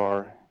drifters who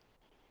are.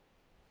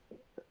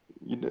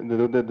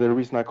 The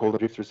reason I call them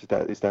drifters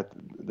is that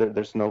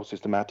there's no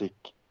systematic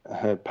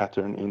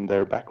pattern in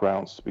their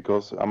backgrounds,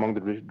 because among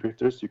the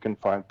drifters you can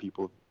find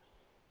people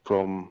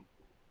from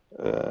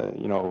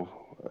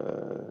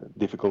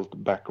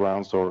difficult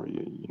backgrounds, or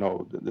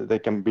they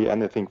can be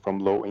anything from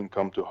low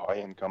income to high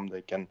income.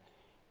 They can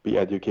be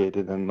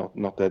educated and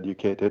not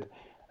educated.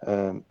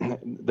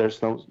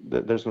 There's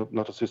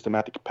not a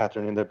systematic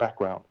pattern in their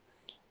background,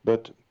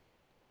 but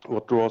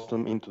what draws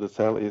them into the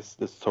cell is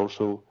the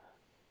social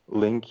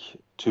link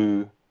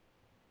to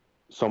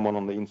someone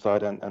on the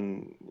inside,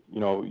 and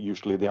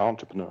usually the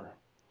entrepreneur.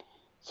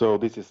 So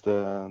this is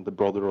the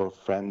brother or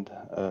friend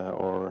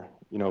or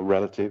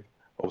relative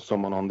of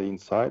someone on the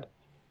inside,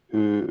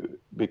 who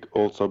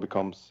also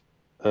becomes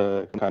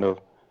kind of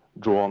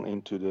drawn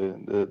into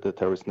the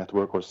terrorist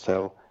network or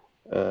cell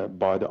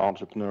by the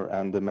entrepreneur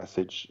and the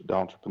message the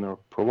entrepreneur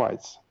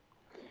provides.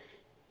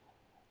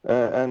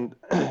 And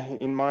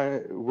in my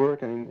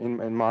work and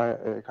in my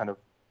kind of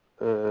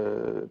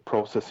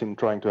process in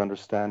trying to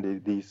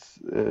understand these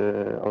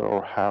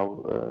or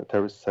how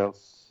terrorist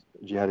cells,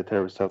 jihadi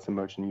terrorist cells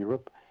emerge in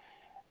Europe,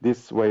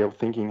 this way of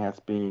thinking has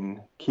been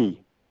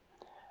key.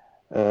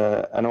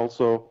 And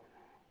also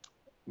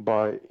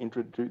by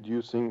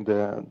introducing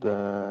the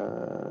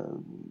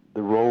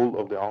role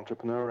of the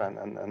entrepreneur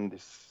and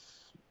this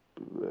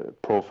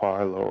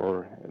profile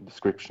or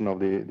description of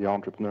the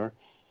entrepreneur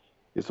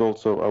is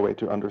also a way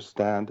to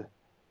understand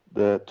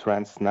the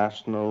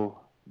transnational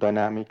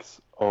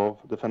dynamics of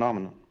the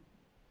phenomenon.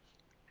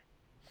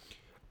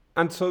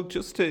 And so,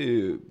 just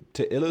to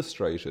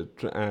illustrate it,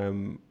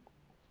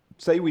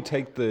 say we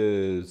take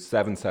the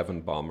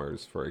 7/7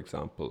 bombers, for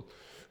example.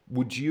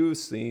 Would you have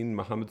seen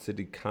Mohammed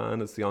Sadiq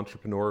Khan as the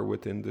entrepreneur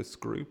within this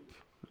group?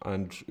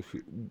 And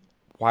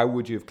why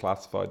would you have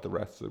classified the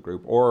rest of the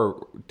group?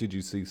 Or did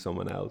you see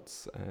someone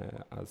else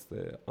as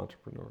the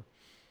entrepreneur?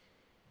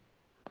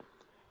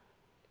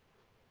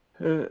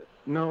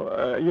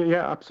 No,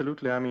 yeah,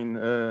 absolutely. I mean,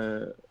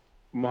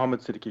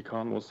 Mohammed Sadiq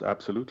Khan was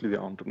absolutely the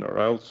entrepreneur.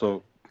 I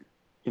also,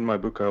 in my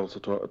book, I also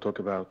talk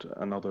about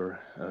another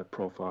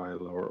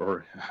profile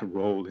or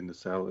role in the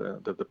cell,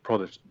 the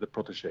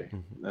protege.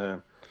 Mm-hmm.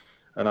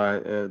 And I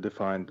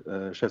defined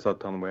Shehzad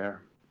Tanweer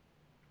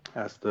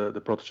as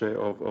the protege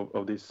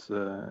of this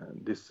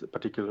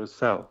particular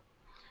cell,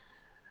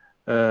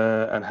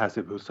 and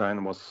Hasib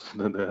Hussain was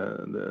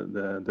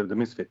the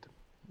misfit.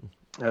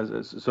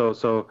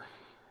 So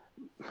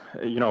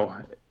you know,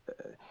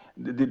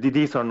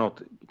 these are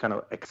not kind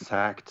of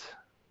exact.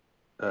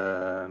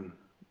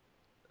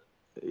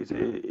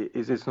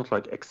 It's not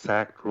like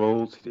exact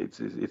roles.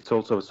 It's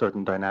also a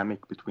certain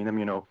dynamic between them.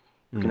 You know,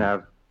 you can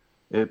have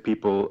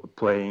people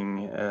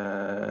playing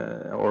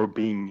or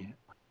being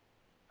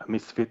a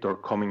misfit or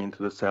coming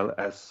into the cell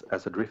as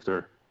a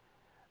drifter,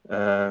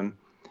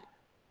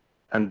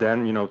 and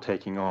then, you know,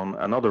 taking on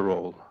another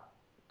role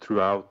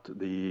throughout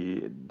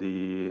the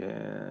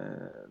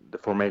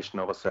formation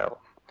of a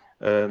cell.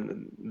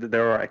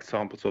 There are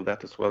examples of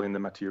that as well in the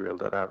material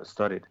that I've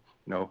studied.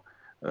 You know,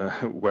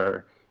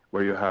 where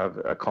you have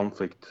a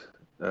conflict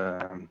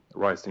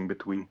rising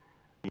between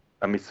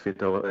a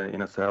misfit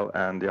in a cell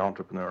and the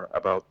entrepreneur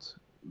about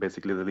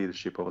basically the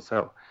leadership of a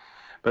cell.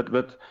 But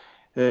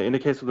in the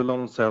case of the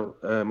London cell,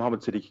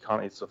 Mohammed Sadiq Khan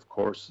was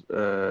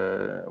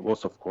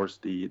of course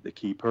the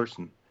key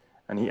person,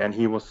 and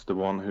he was the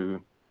one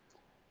who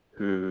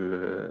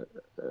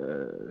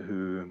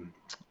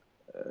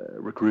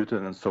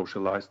recruited and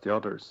socialized the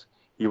others.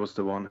 He was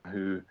the one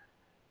who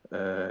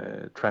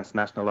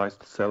transnationalized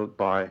the cell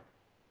by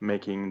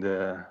making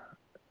the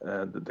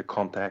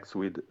contacts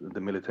with the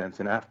militants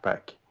in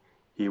AFPAC.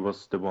 He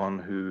was the one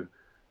who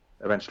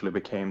eventually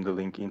became the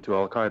link into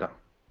Al-Qaeda.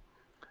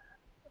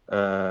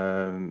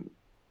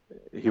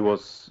 He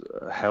was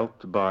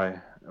helped by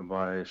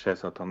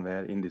Shehzad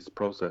Tanweer in this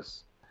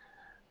process.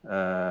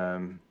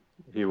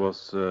 He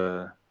was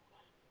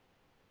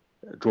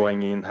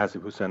drawing in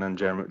Hasib Hussain and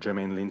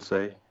Jermaine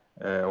Lindsay,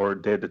 or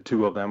the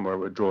two of them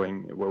were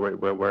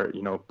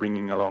you know,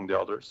 bringing along the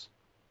others,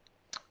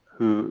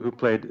 who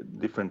played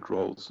different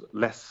roles,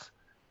 less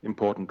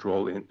important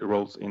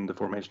roles in the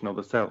formation of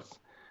the cells,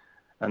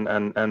 and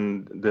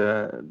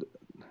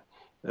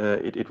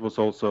it was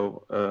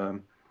also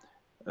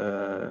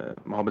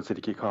Mohammed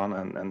Sadiq Khan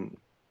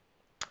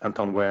and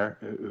Tanweer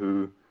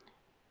who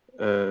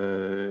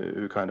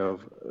kind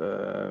of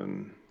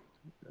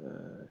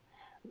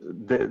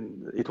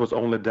it was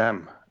only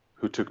them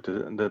who took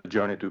the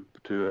journey to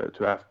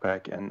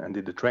AFPAC and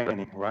did the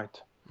training, right?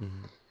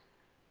 Mm-hmm.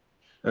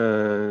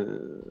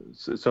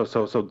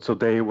 So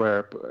they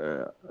were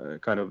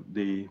kind of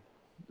the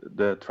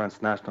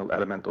transnational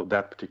element of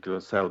that particular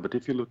cell. But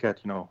if you look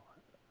at, you know,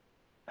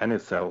 any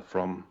cell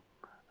from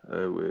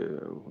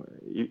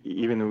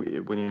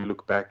even when you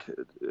look back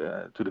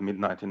to the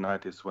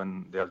mid-1990s,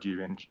 when the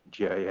Algerian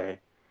GIA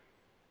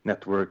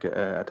network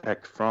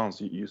attacked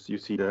France, you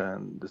see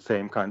the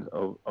same kind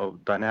of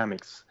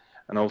dynamics.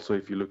 And also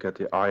if you look at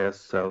the IS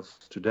cells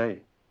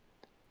today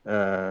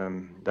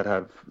that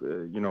have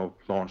you know,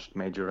 launched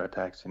major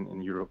attacks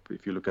in Europe,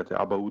 if you look at the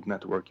Abaoud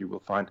network, you will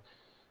find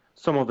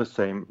some of the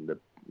same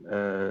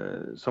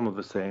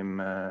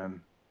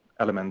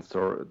elements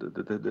or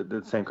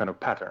the same kind of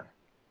pattern.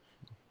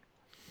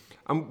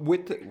 And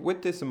with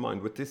this in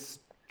mind, with this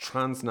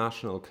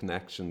transnational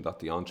connection that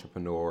the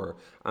entrepreneur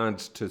and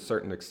to a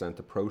certain extent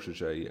the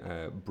protege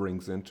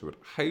brings into it,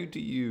 how do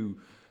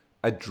you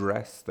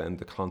address then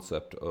the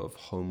concept of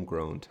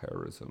homegrown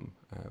terrorism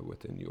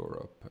within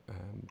Europe?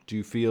 Do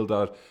you feel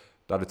that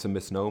it's a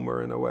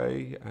misnomer in a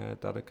way,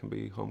 that it can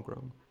be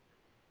homegrown?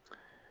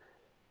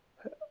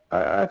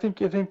 I think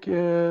that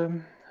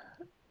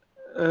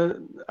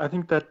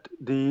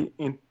the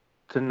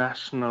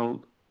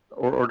international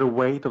or the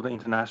weight of the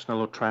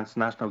international or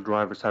transnational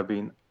drivers have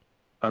been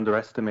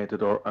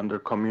underestimated or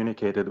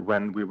undercommunicated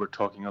when we were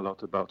talking a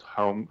lot about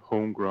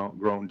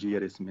homegrown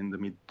jihadism in the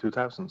mid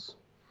 2000s,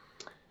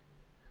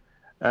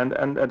 and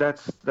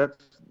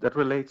that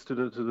relates to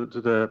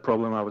the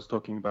problem I was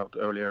talking about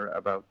earlier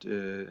about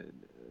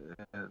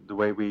the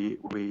way we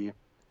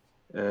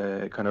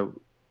kind of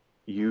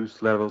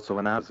use levels of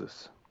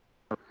analysis.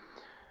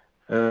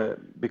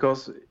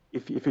 Because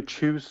if you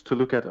choose to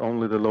look at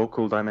only the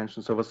local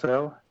dimensions of a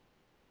cell,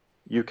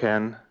 you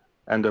can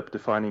end up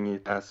defining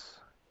it as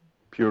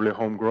purely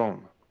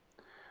homegrown.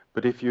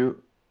 But if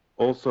you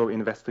also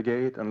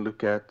investigate and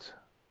look at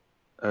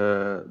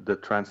the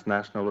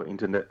transnational or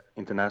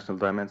international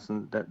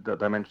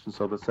dimensions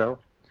of the cell,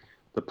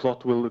 the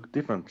plot will look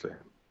differently,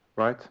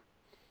 right?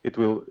 It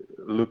will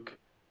look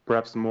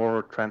perhaps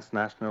more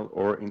transnational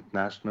or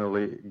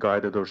internationally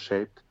guided or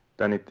shaped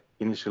than it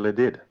initially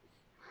did.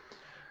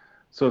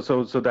 So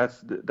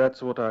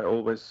that's what I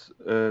always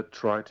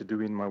try to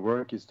do in my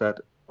work, is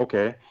that,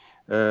 okay,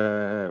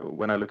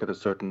 when I look at a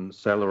certain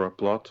cell or a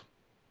plot,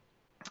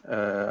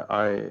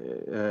 I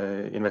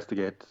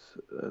investigate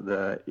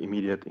the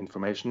immediate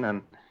information,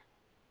 and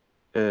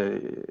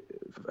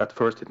at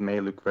first it may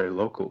look very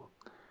local,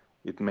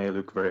 it may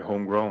look very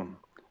homegrown,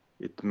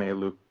 it may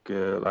look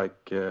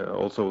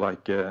also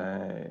like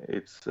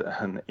it's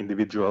an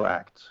individual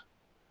act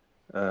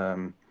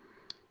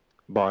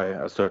by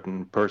a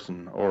certain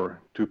person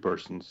or two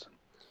persons.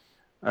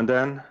 And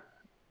then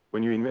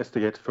when you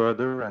investigate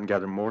further and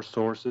gather more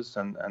sources,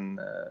 and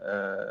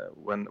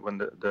when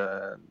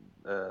the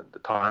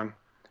time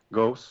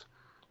goes,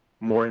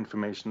 more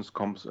information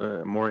comes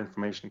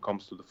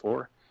to the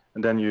fore,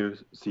 and then you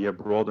see a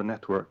broader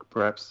network,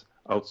 perhaps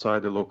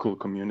outside the local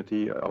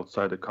community,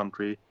 outside the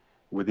country,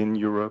 within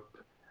Europe,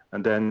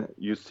 and then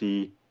you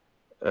see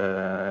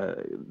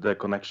the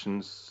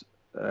connections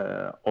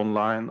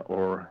online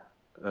or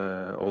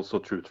also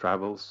through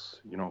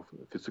travels,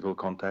 physical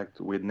contact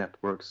with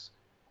networks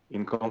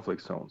in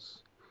conflict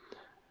zones.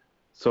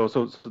 So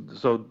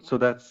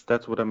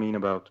that's what I mean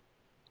about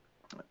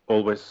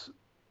always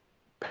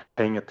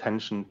paying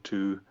attention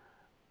to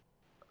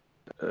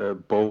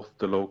both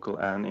the local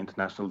and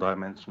international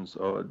dimensions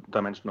or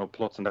dimensional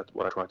plots, and that's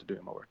what I try to do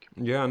in my work.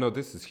 Yeah, no,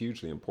 this is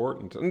hugely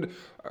important. And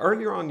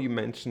earlier on, you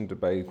mentioned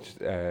about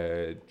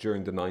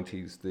during the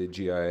 90s the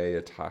GIA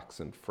attacks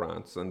in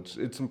France, and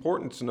it's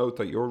important to note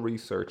that your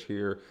research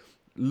here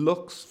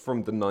looks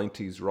from the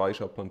 90s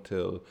right up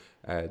until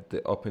the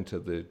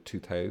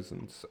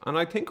 2000s. And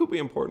I think it would be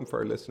important for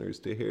our listeners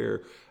to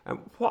hear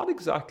what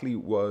exactly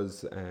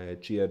was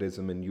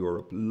jihadism in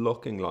Europe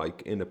looking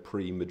like in a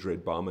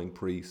pre-Madrid bombing,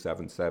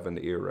 pre-7/7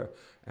 era.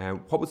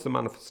 What was the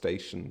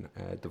manifestation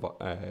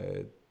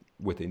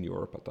within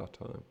Europe at that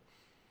time?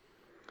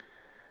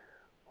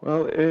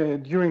 Well,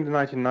 during the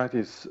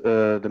 1990s,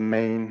 the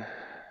main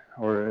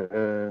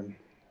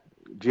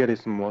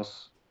jihadism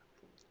was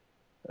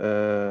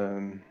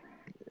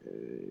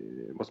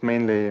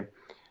mainly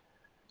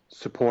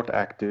support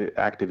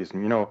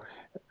activism.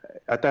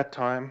 At that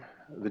time,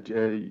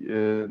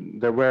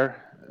 there were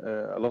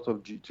a lot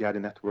of jihadi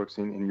networks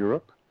in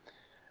Europe,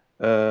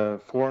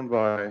 formed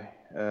by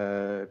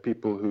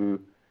people who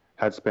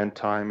had spent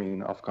time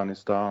in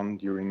Afghanistan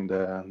during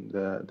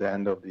the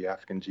end of the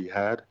Afghan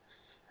Jihad,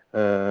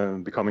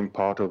 becoming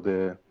part of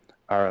the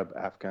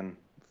Arab-Afghan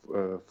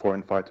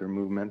foreign fighter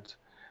movement.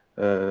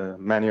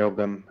 Many of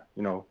them,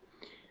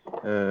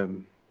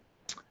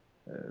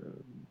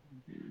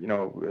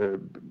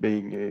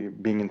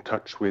 being in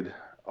touch with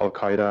Al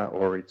Qaeda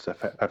or its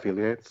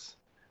affiliates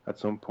at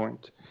some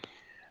point.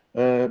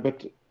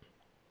 But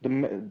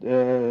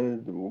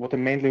what they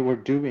mainly were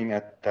doing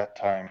at that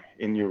time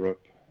in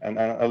Europe, and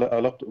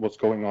a lot was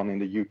going on in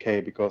the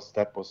UK, because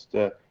that was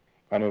the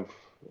kind of,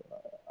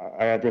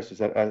 I address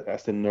it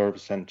as the nerve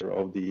center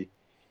of the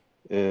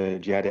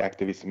jihadi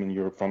activism in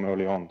Europe from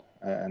early on,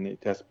 and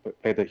it has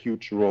played a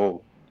huge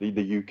role,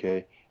 the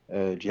UK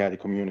jihadi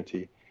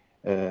community,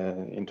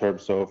 in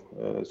terms of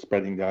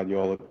spreading the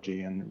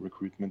ideology and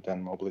recruitment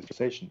and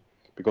mobilization,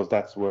 because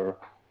that's where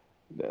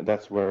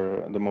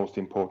the most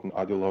important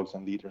ideologues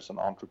and leaders and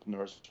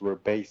entrepreneurs were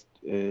based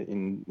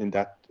in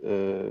that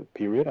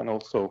period, and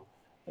also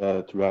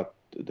throughout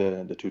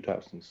the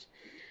 2000s.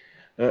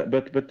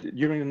 But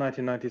during the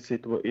 1990s,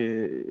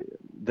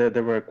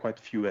 there were quite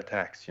few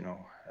attacks,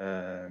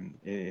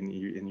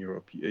 in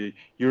Europe.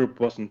 Europe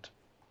wasn't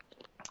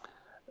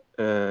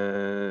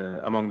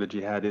among the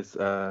jihadis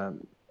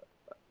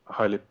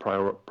highly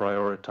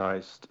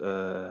prioritized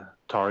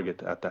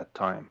target at that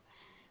time,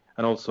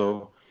 and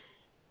also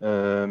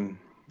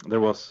there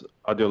was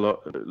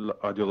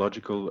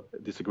ideological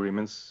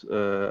disagreements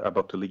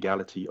about the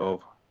legality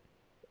of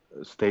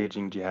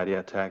staging jihadi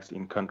attacks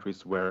in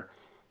countries where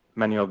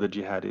many of the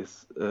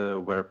jihadis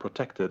were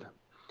protected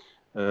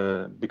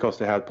because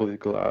they had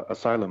political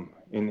asylum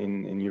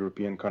in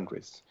European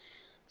countries.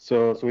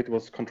 So it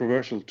was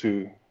controversial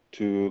to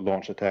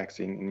launch attacks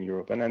in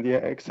Europe, and then the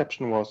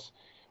exception was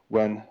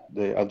when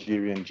the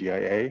Algerian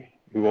GIA,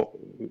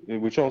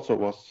 which also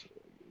was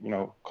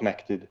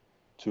connected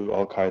to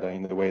Al Qaeda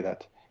in the way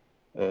that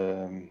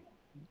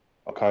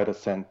Al-Qaeda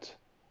sent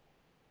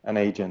an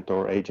agent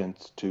or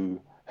agents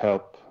to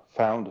help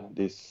found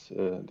this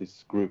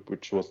group,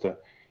 which was the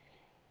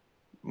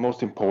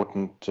most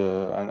important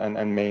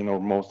and main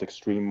or most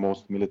extreme,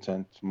 most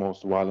militant,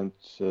 most violent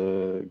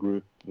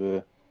group,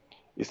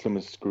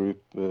 Islamist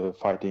group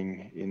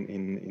fighting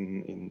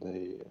in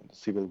the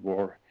civil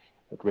war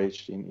that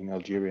raged in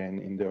Algeria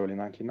in the early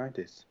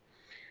 1990s.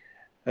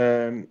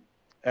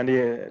 And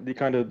the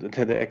kind of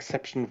the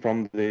exception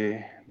from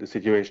the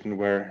situation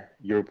where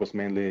Europe was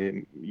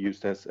mainly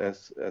used as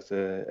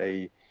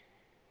a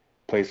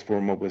place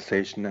for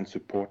mobilization and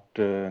support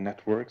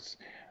networks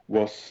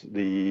was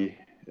the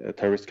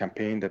terrorist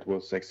campaign that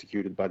was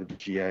executed by the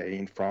GIA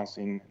in France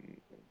during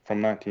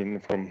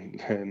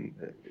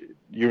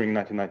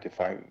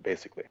 1995,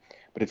 basically.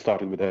 But it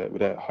started with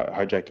a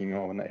hijacking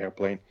of an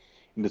airplane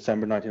in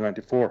December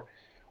 1994,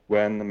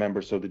 when the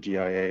members of the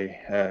GIA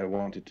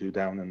wanted to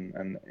down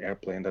an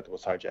airplane that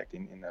was hijacked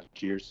in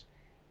Algiers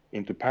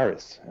into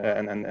Paris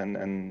and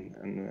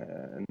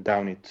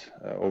down it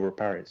over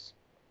Paris.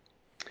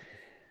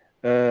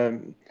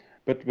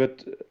 But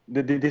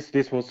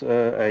this was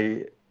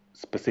a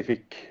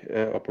specific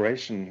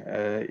operation.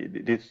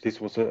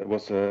 This was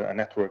a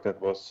network that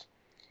was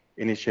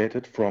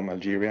initiated from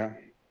Algeria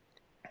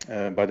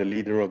by the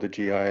leader of the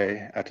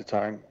GIA at the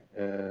time,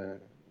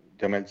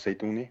 Jamel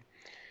Zeitouni,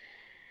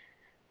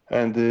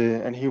 and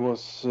he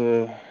was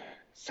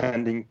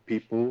sending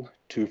people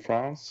to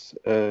France,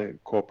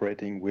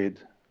 cooperating with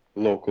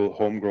local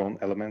homegrown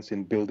elements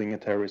in building a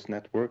terrorist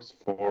networks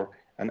for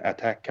an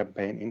attack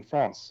campaign in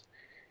France,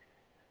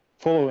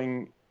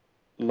 following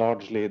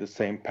largely the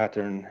same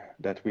pattern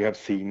that we have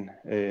seen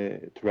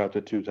throughout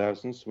the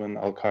 2000s, when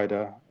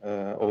Al-Qaeda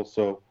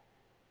also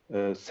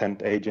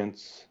sent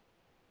agents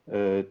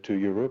to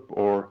Europe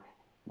or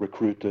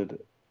recruited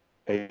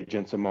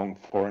agents among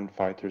foreign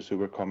fighters who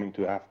were coming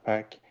to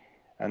AFPAC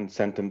and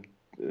sent them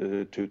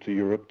to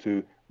Europe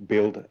to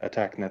build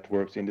attack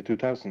networks in the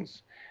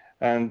 2000s.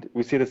 And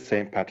we see the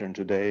same pattern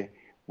today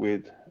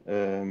with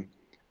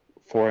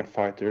foreign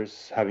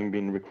fighters having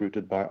been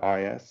recruited by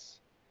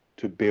IS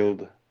to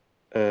build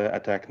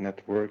attack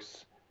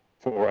networks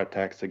for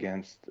attacks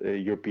against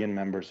European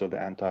members of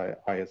the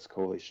anti-IS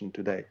coalition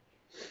today.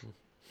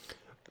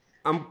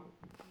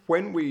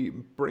 When we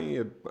bring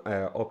it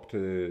up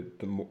to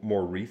the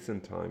more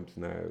recent times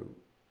now,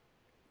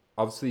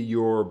 obviously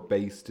you're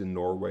based in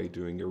Norway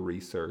doing your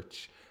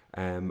research,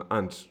 and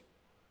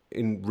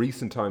in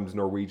recent times,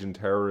 Norwegian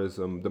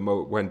terrorism,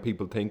 when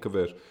people think of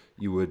it,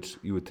 you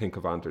would think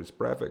of Anders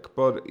Breivik,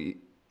 but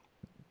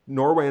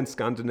Norway and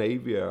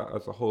Scandinavia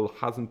as a whole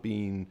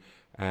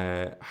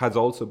has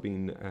also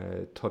been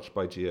touched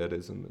by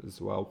jihadism as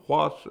well.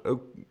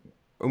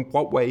 In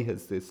what way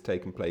has this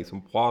taken place,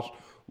 and what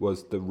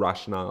was the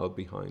rationale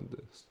behind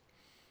this?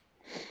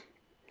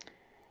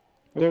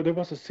 There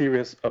was a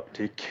serious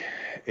uptick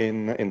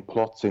in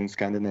plots in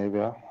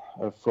Scandinavia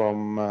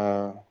from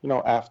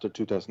after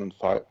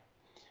 2005,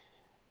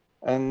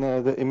 and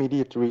the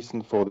immediate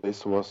reason for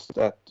this was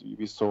that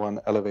we saw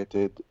an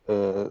elevated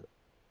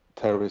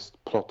terrorist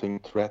plotting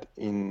threat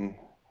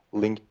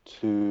linked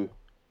to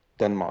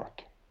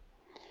Denmark.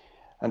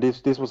 And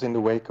this was in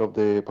the wake of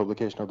the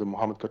publication of the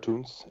Muhammad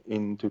cartoons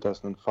in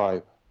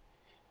 2005,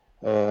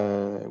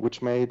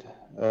 which made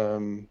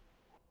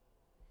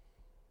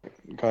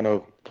kind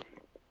of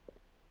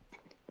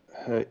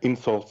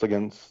insults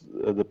against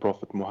the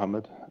Prophet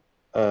Muhammad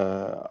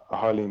a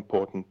highly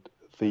important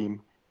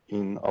theme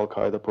in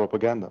Al-Qaeda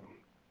propaganda.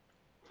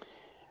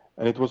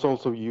 And it was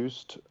also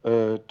used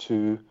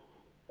to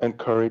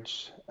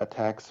encourage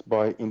attacks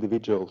by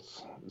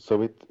individuals.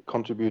 So it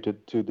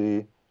contributed to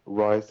the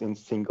rise in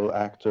single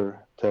actor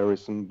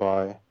terrorism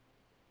by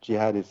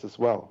jihadis as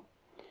well.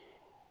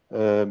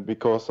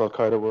 Because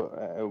Al-Qaeda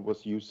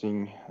was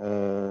using,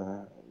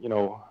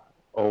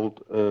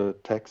 old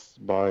texts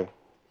by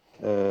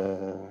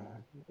a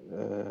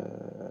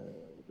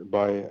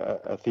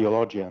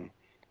theologian,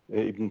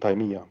 Ibn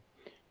Taymiyyah,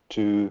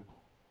 to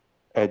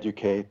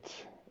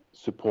educate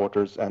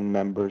supporters and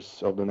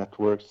members of the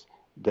networks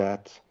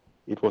that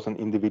it was an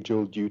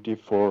individual duty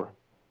for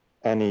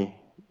any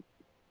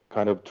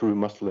kind of true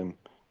Muslim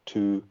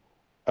to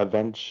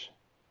avenge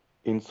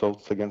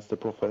insults against the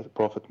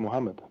Prophet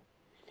Muhammad.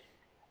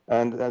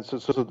 And so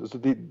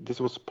this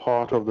was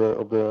part of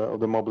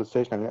the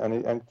mobilization,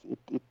 and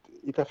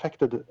it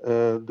affected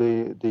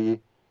the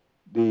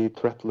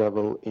threat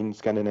level in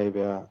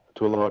Scandinavia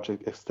to a large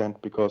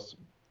extent, because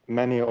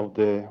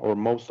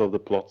most of the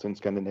plots in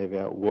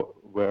Scandinavia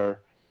were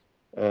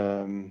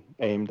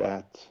aimed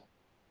at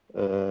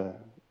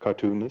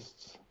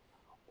cartoonists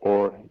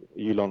or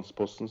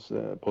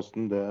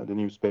Jyllands-Posten, the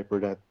newspaper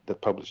that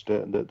published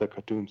the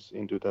cartoons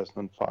in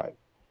 2005.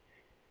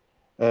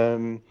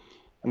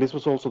 And this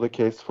was also the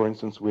case, for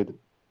instance, with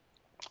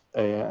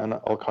an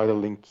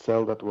Al-Qaeda-linked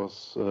cell that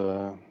was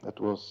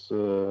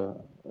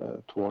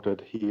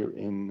thwarted here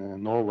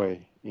in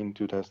Norway in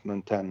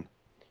 2010,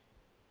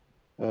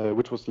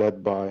 which was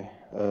led by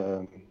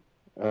a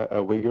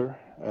Uyghur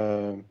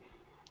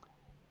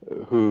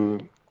who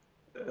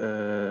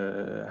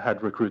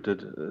had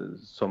recruited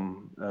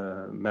some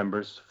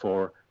members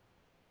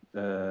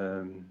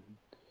um,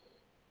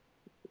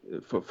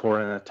 for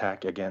an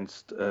attack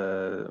against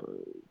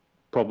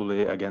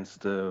probably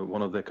against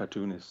one of the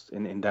cartoonists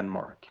in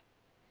Denmark.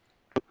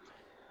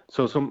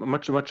 So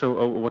much of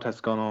what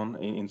has gone on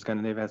in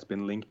Scandinavia has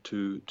been linked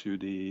to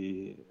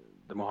the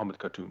Mohammed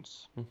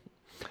cartoons.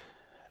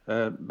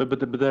 But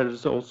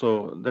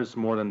there's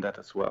more than that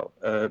as well,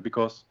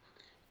 because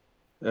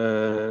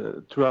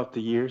throughout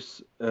the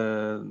years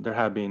there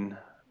have been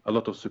a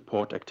lot of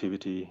support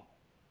activity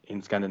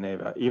in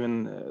Scandinavia,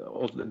 even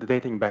also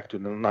dating back to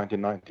the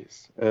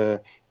 1990s.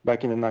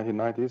 Back in the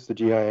 1990s, the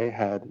GIA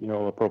had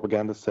a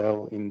propaganda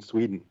cell in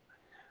Sweden,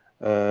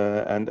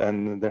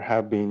 and there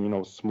have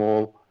been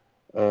small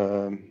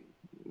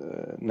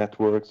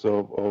networks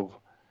of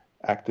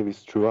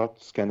activists throughout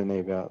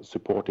Scandinavia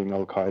supporting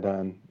Al Qaeda,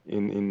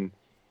 and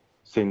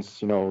since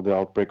the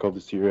outbreak of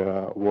the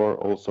Syria war,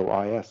 also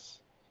IS,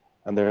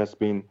 and there has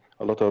been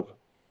a lot of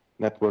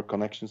network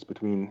connections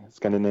between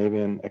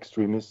Scandinavian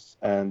extremists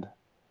and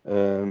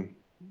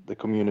the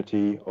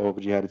community of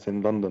jihadists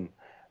in London,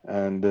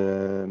 and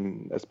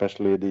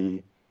especially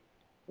the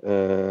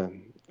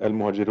Al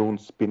Muhajirun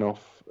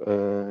spin-off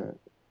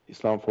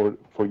Islam for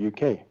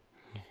UK,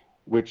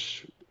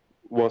 which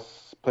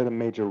played a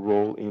major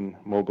role in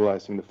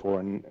mobilizing the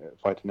foreign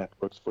fighter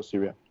networks for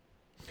Syria.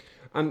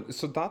 And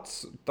so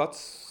that's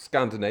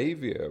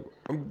Scandinavia.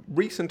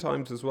 Recent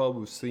times as well,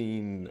 we've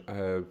seen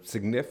a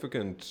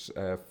significant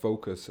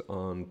focus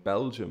on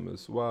Belgium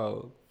as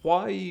well.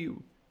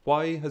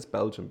 Why has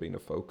Belgium been a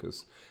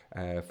focus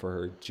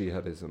for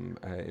jihadism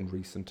in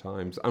recent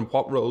times? And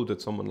what role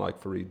did someone like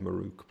Farid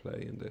Marouk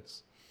play in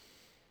this?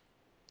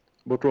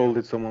 What role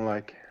did someone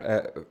like?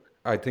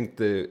 I think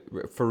the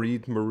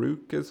Farid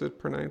Marouk, is it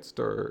pronounced?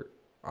 Or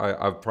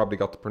I've probably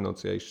got the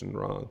pronunciation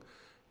wrong.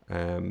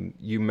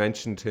 You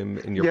mentioned him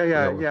in your...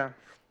 Yeah.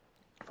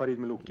 Farid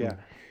Marouk, yeah.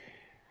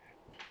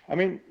 I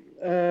mean,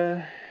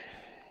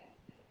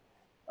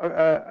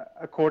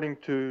 according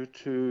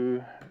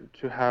to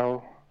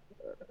how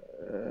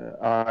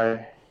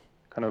I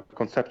kind of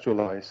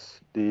conceptualize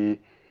the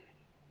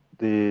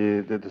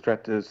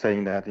threat,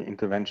 saying that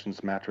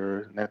interventions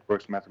matter,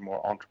 networks matter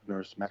more,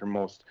 entrepreneurs matter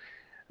most.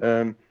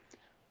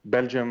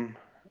 Belgium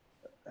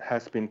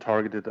has been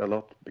targeted a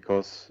lot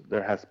because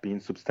there has been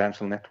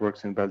substantial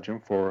networks in Belgium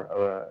for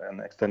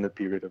an extended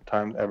period of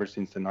time, ever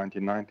since the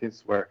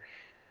 1990s, where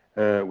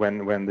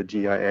when the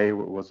GIA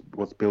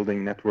was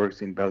building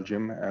networks in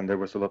Belgium, and there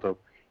was a lot of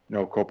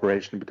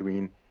cooperation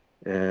between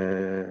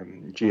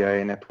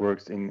GIA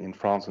networks in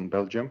France and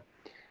Belgium.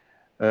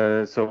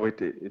 So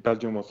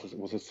Belgium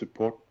was a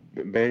support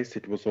base.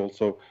 It was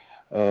also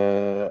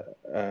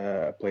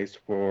a place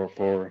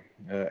for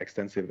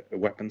extensive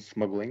weapons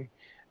smuggling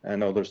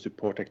and other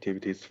support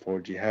activities for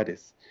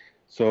jihadists.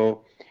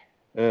 So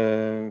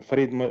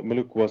Farid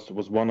Marouk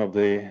was one of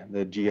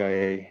the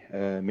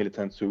GIA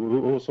militants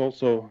who was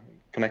also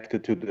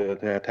connected to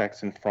the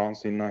attacks in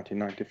France in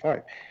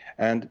 1995,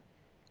 and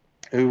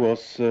who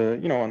was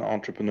an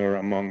entrepreneur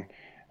among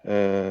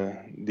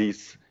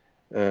these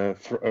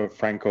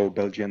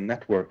Franco-Belgian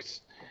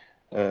networks,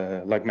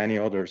 like many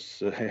others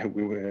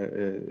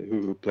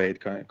who played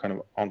kind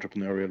of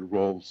entrepreneurial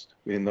roles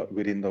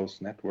within those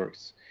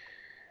networks.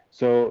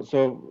 So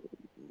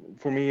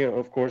for me,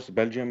 of course,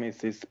 Belgium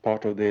is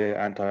part of the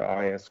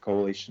anti-IS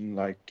coalition,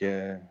 like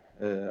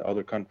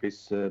other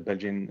countries.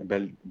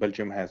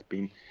 Belgium has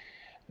been,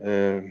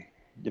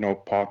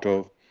 part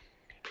of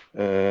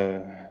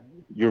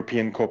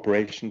European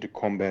cooperation to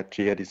combat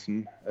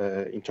jihadism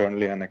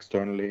internally and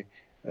externally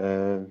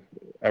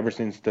ever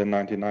since the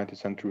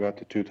 1990s and throughout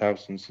the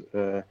 2000s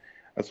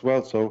as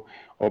well. So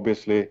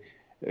obviously,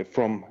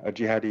 from a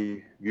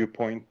jihadi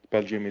viewpoint,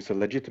 Belgium is a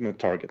legitimate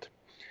target.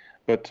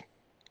 But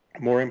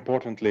more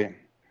importantly,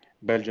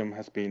 Belgium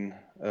has been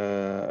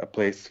a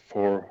place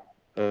for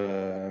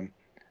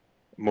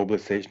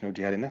mobilization of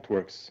jihadi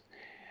networks,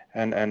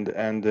 and that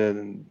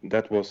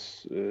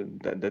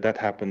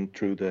happened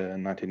through the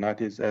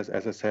 1990s,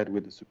 as I said,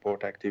 with the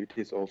support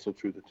activities, also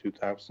through the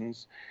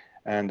 2000s,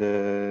 and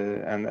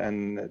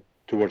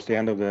towards the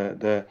end of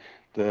the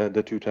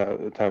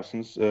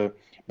 2000s,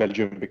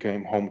 Belgium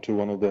became home to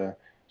one of the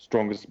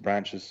strongest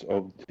branches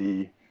of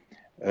the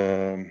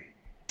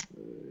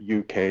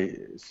UK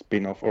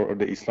spin-off, or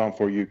the Islam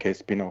for UK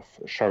spin-off,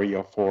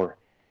 Sharia for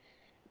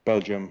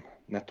Belgium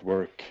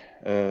network,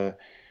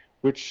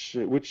 which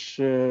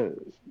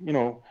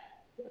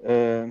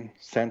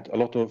sent a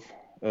lot of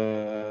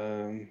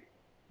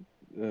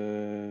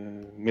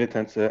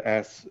militants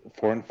as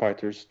foreign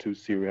fighters to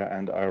Syria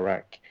and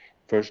Iraq,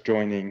 first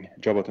joining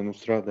Jabhat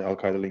al-Nusra, the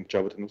Al-Qaeda-linked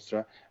Jabhat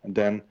al-Nusra, and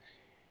then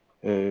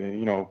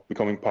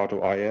becoming part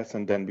of IS,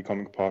 and then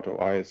becoming part of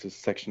IS's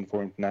Section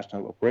for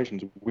International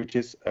Operations, which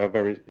is a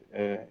very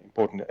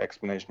important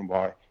explanation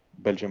why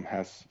Belgium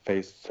has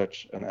faced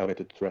such an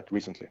elevated threat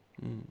recently.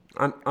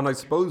 And I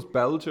suppose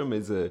Belgium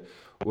is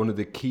one of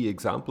the key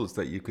examples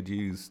that you could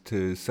use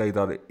to say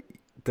that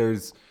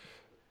there's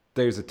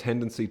there's a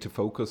tendency to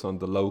focus on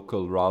the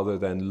local rather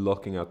than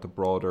looking at the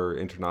broader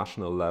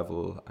international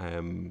level,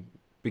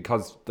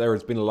 because there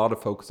has been a lot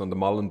of focus on the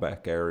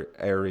Molenbeek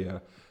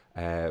area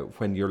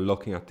when you're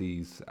looking at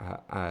this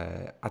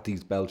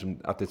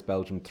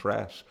Belgium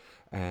threat.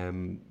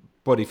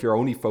 But if you're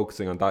only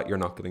focusing on that, you're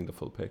not getting the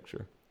full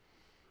picture.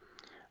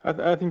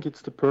 I think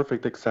it's the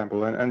perfect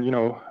example, and you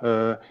know,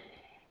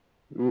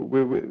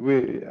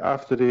 we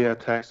after the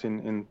attacks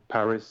in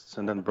Paris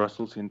and then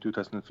Brussels in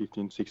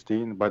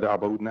 2015-16 by the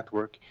Abu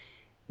network,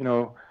 you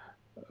know,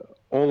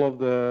 all of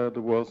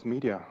the world's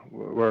media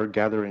were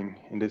gathering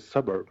in this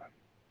suburb,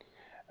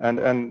 and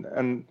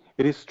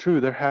it is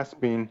true there has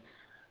been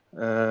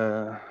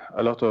a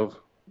lot of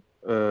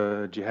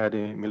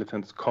jihadi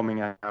militants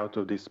coming out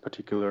of this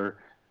particular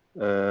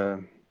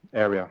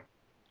area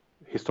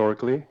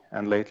historically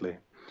and lately.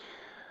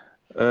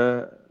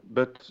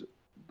 But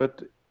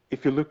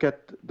if you look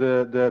at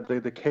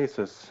the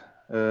cases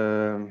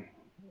and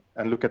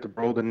look at the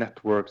broader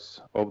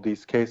networks of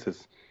these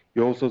cases,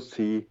 you also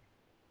see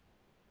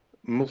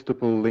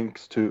multiple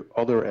links to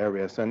other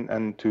areas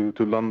and to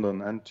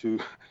London and to,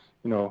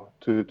 you know,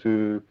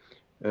 to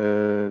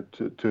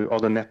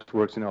other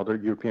networks in other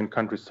European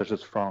countries such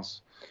as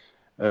France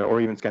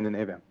or even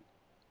Scandinavia.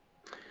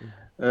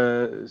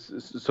 And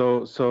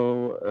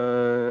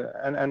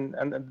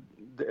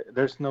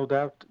there's no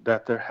doubt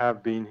that there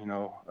have been, you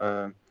know,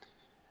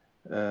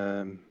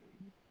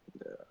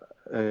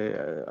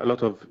 a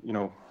lot of, you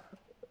know,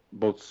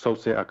 both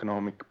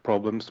socioeconomic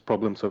problems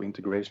of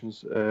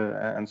integrations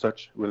and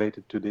such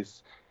related to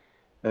this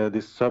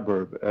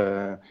suburb,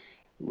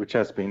 which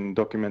has been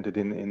documented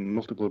in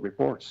multiple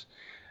reports,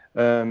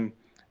 and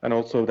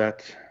also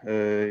that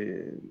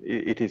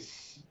it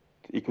is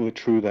equally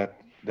true that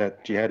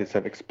jihadists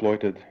have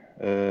exploited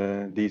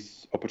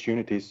these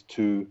opportunities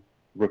to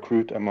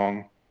recruit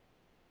among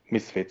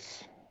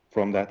misfits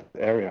from that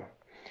area.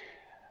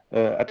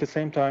 At the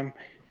same time,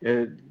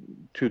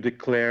 to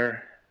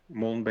declare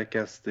Molenbeek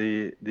as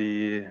the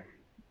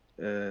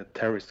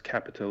terrorist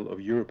capital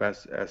of Europe,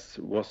 as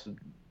was,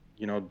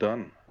 you know,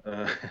 done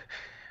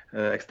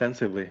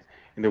extensively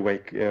in the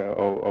wake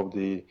of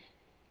the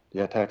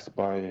attacks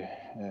by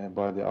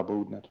the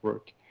Abu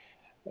network.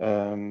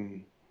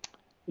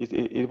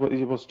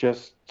 It was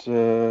just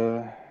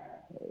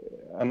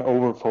an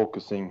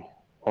over-focusing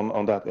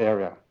on that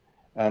area,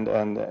 and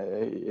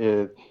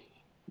the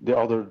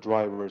other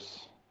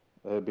drivers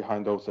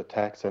behind those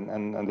attacks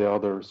and the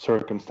other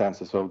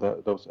circumstances of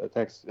those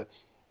attacks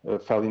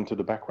fell into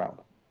the background.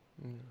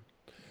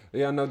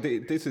 Yeah, no,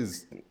 this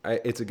is,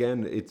 it's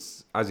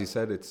as you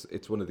said,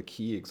 it's one of the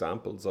key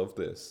examples of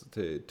this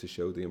to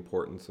show the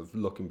importance of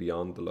looking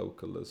beyond the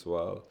local as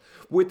well.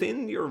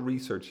 Within your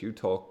research, you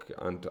talk,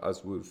 and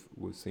as we've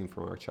seen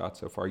from our chat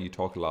so far, you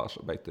talk a lot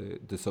about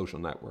the social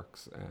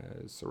networks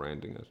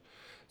surrounding it.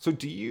 So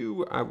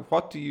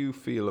what do you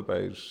feel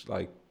about,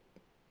 like,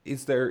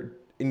 is there,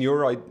 in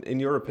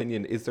your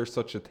opinion, is there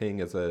such a thing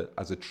as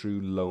a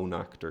true lone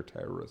actor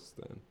terrorist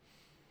then?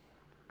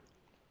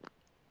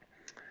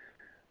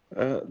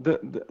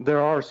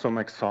 There are some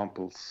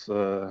examples,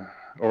 or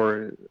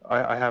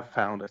I have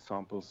found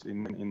examples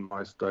in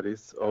my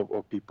studies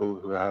of people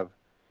who have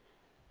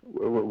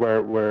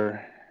or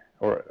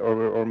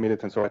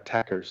militants or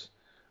attackers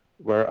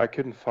where I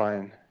couldn't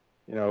find,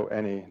 you know,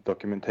 any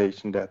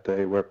documentation that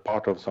they were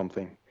part of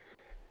something.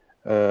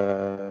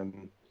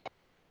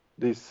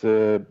 This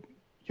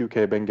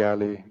UK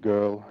Bengali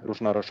girl,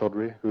 Roshnara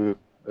Chaudhry, who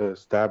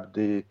stabbed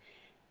the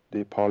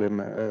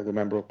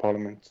member of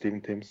parliament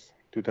Stephen Timms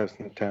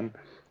 2010,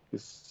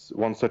 is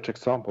one such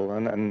example,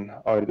 and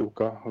Arid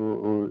Uka,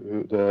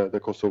 who the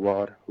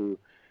Kosovar who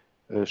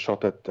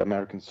shot at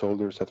American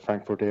soldiers at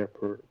Frankfurt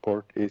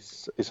Airport,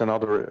 is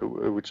another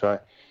which I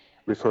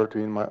refer to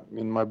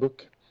in my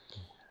book.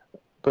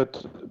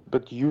 But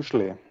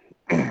usually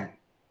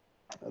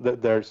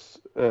there's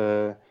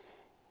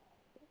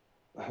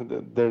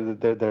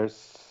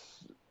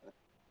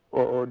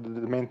or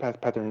the main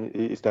pattern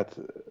is that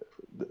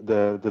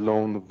the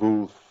lone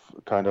wolf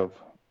kind of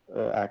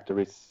actor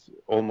is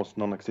almost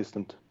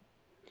non-existent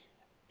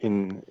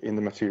in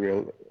the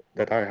material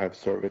that I have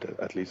surveyed,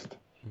 at least.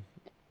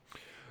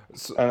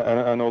 So,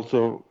 and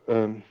also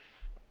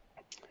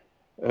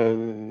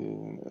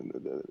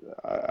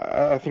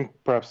I think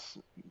perhaps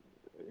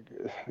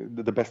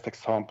the best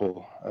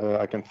example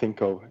I can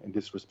think of in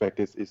this respect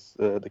is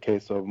the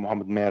case of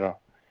Mohamed Merah,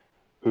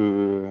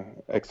 who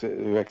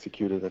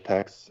executed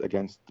attacks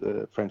against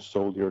French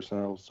soldiers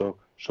and also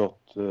shot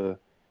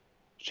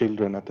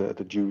children at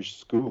the Jewish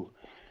school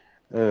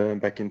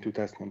back in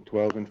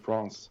 2012 in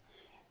France.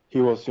 He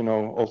was, you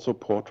know, also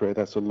portrayed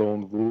as a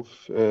lone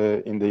wolf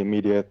in the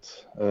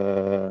immediate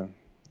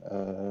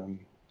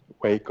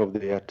wake of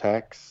the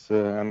attacks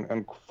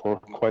and for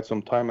quite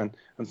some time,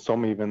 and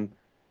some even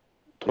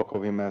talk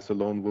of him as a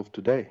lone wolf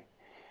today.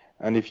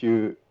 And if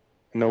you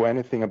know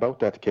anything about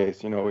that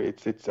case, you know,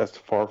 it's as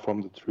far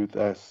from the truth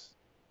as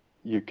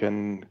you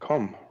can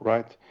come,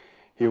 right?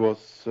 He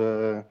was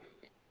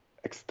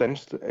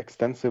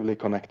extensively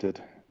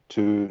connected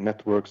to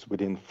networks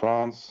within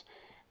France,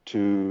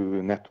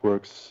 to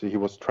networks. He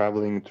was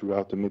traveling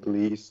throughout the Middle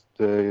East,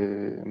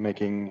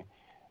 making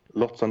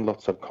lots and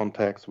lots of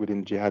contacts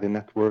within jihadi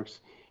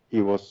networks.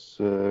 He was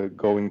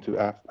going to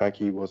AFPAC.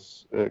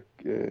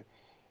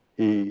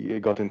 He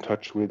got in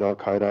touch with Al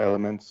Qaeda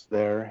elements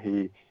there.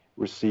 He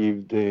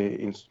received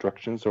the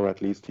instructions, or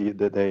at least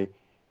they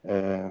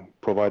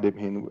provided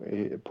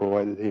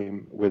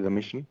him with a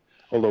mission.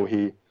 Although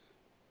he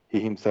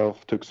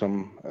himself took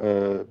some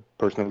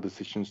personal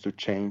decisions to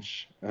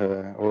change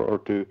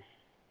or to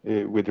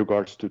with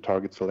regards to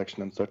target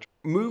selection and such.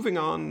 Moving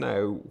on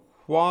now,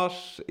 what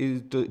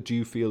do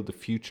you feel the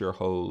future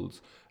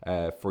holds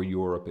for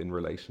Europe in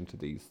relation to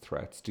these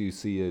threats? Do you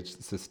see it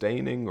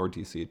sustaining, or do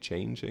you see it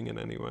changing in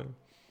any way?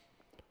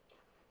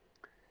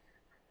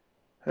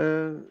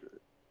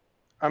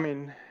 I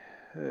mean,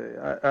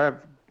 I've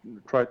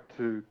tried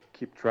to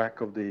keep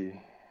track of the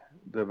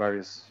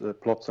various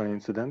plots and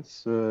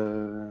incidents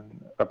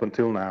up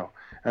until now,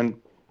 and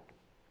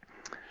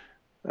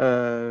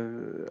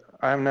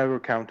I have never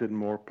counted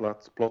more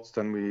plots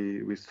than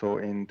we saw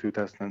in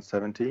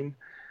 2017.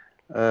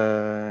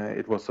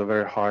 It was a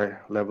very high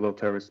level of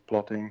terrorist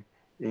plotting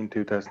in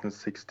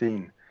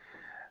 2016,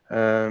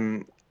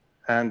 and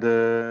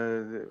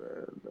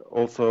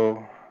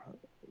also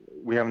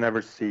we have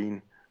never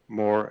seen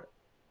more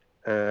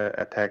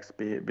attacks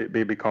be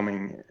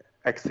becoming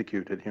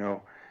executed.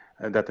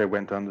 That they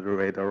went under the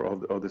radar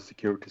of the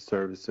security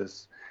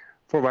services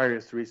for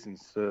various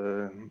reasons,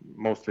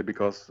 mostly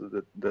because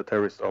the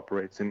terrorists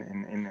operate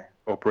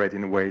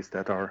in ways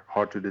that are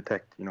hard to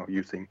detect,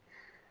 using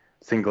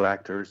single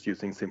actors,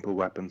 using simple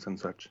weapons and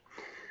such.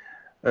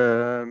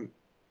 I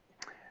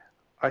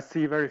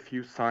see very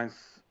few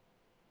signs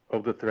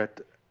of the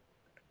threat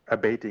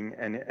abating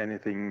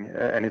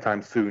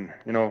anytime soon.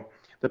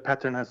 The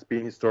pattern has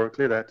been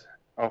historically that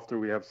after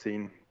we have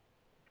seen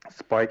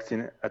spikes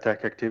in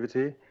attack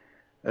activity,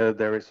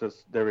 there is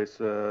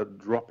a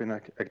drop in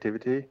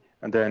activity,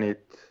 and then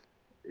it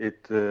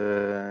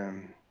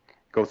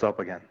goes up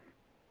again.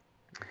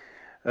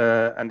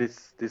 And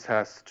this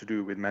has to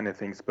do with many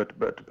things, but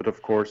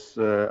of course,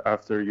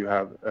 after you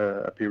have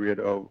a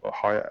period of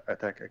high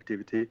attack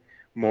activity,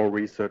 more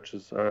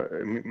resources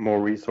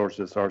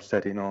are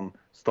set in on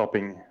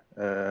stopping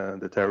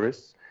the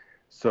terrorists.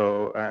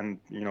 So, and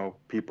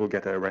people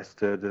get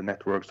arrested, the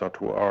networks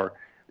are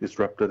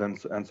disrupted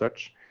and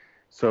such.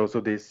 So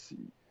this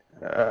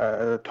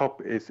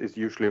top is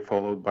usually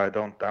followed by a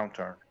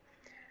downturn.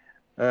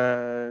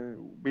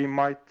 We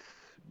might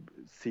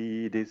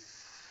see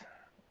this,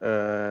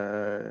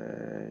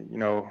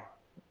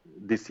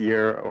 this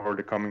year or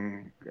the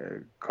coming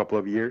couple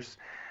of years.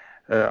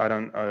 I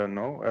don't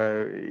know.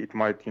 It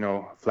might,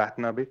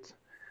 flatten a bit,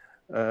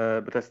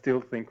 but I still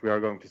think we are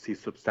going to see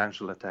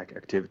substantial attack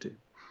activity.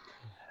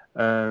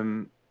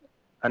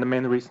 And the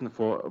main reason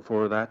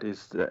for that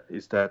is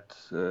that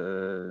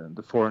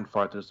the foreign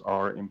fighters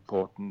are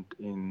important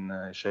in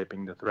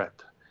shaping the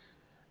threat,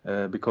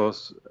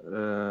 because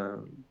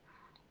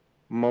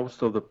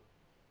most of the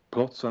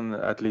plots, and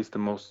at least the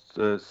most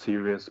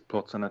serious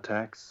plots and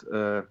attacks,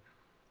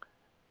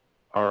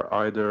 have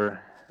either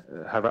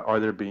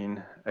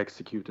been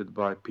executed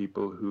by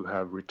people who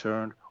have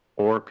returned,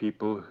 or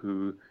people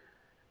who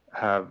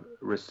have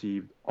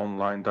received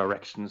online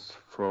directions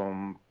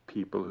from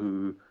people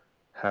who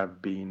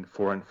have been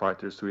foreign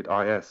fighters with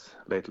IS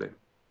lately.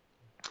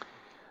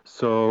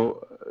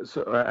 So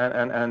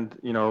and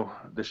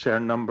the sheer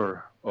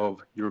number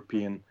of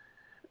European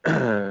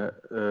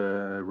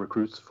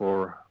recruits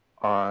for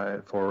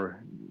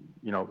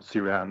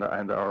Syria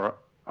and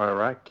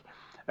Iraq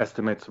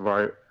estimates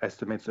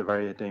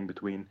varying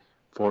between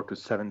 4,000 to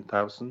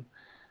 7,000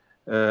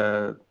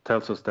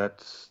 tells us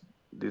that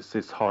this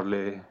is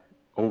hardly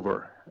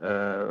over.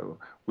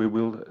 We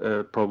will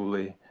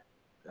probably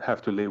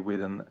have to live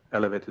with an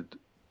elevated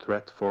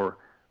threat for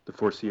the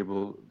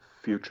foreseeable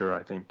future,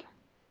 I think.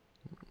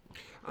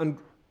 And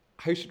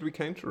how should we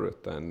counter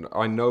it then?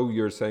 I know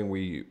you're saying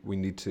we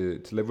need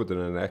to live with it,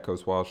 and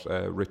echoes what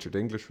Richard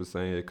English was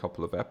saying a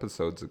couple of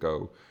episodes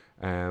ago.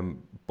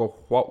 But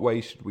what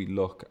way should we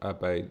look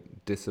about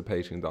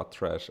dissipating that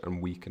threat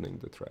and weakening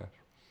the threat?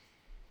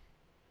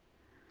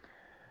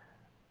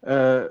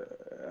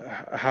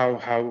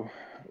 How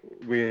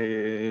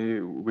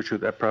we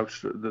should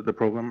approach the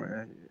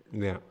problem?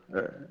 Yeah.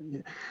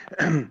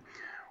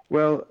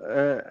 Well,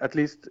 at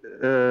least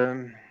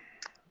in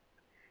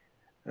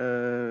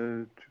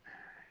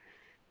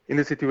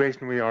the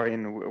situation we are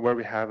in, where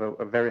we have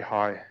a very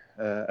high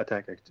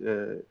attack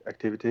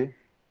activity,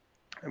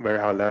 a very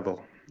high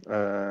level,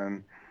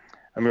 and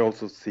we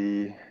also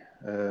see,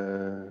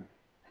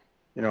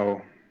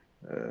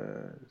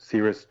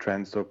 serious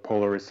trends of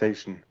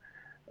polarization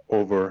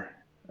over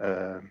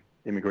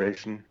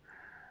immigration,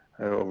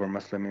 over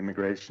Muslim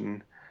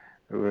immigration.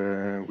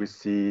 We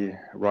see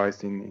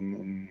rise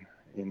in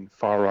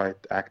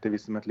far-right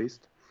activism, at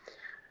least.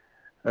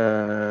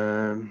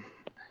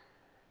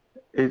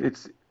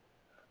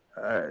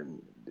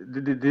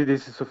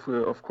 This is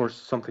of course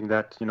something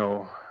that,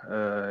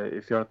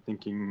 if you are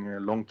thinking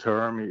long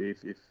term,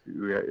 if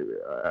we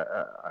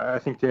I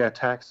think the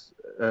attacks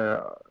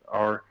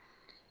are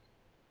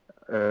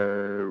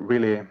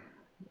really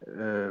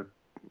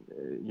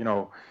you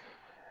know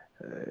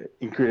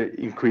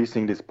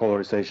increasing this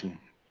polarization,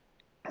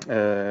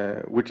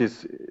 which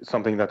is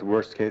something that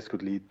worst case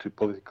could lead to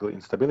political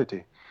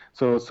instability.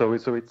 So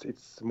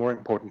it's more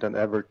important than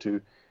ever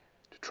to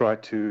try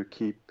to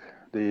keep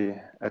the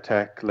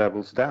attack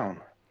levels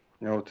down,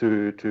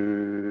 to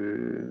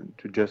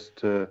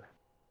just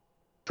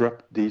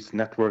disrupt these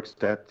networks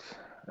that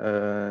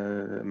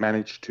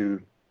manage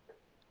to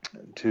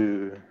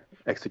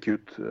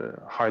execute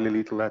highly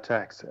lethal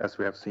attacks, as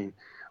we have seen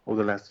over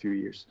the last few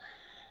years.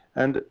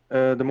 And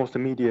the most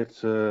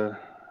immediate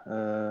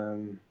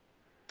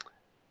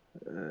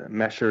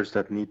measures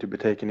that need to be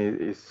taken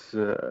is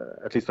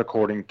at least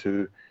according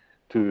to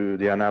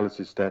the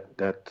analysis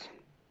that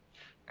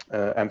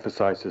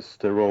emphasizes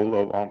the role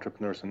of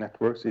entrepreneurs and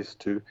networks, is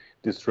to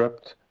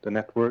disrupt the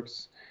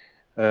networks,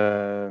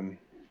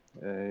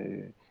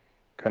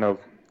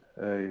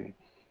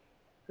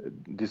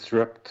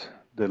 disrupt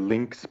the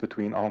links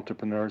between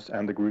entrepreneurs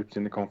and the groups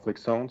in the conflict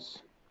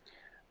zones.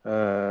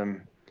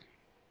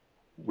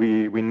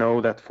 We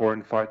know that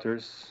foreign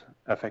fighters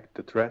affect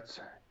the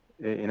threats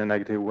in a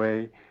negative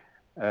way.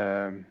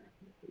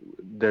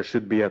 There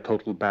should be a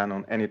total ban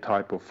on any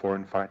type of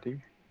foreign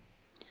fighting.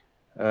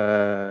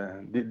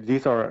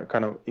 These are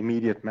kind of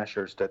immediate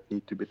measures that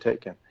need to be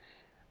taken,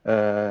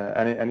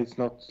 and it's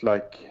not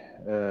like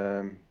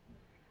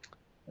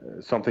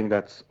something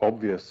that's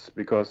obvious,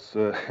 because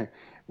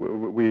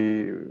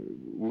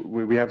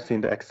we have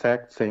seen the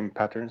exact same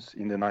patterns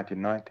in the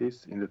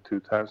 1990s, in the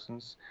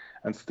 2000s,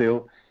 and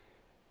still,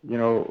 we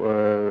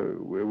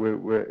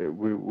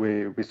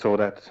saw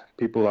that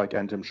people like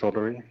Anjem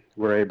Choudary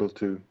were able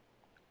to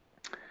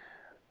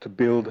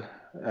build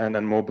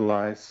and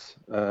mobilize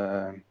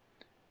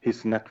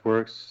his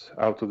networks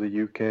out of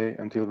the UK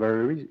until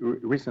very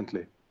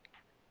recently.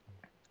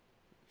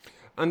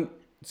 And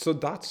so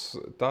that's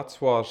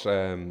what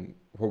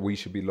we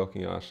should be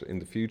looking at in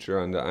the future,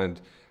 and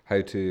how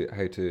to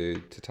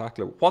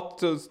tackle it. What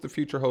does the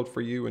future hold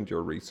for you and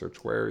your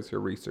research? Where is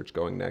your research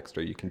going next?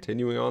 Are you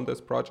continuing on this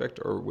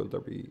project, or will there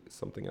be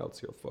something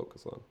else you'll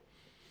focus on?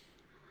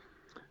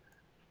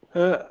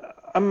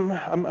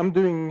 I'm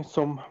doing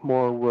some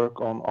more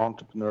work on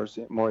entrepreneurs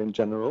more in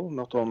general,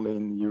 not only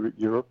in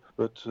Europe,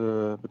 but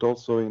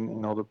also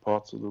in other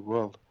parts of the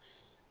world.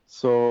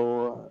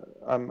 So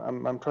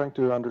I'm trying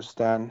to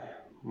understand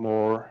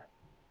more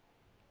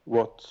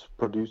what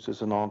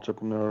produces an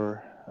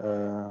entrepreneur,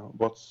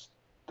 what's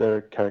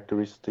their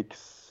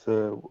characteristics,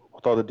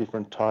 what are the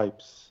different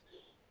types,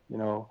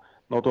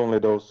 not only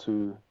those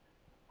who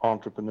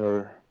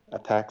entrepreneur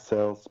attack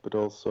cells, but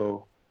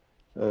also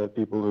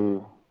people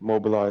who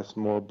mobilize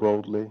more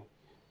broadly,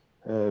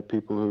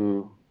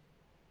 people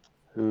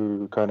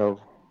who kind of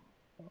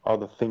are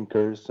the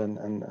thinkers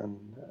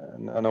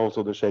and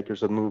also the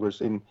shakers and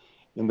movers in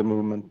the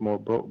movement more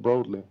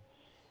broadly.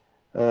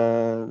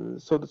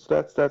 So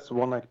that's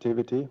one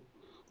activity,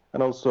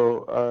 and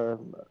also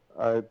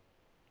I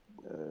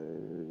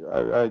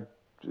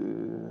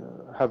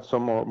have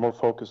some more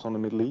focus on the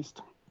Middle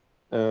East,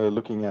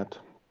 looking at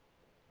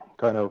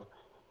kind of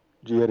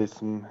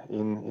jihadism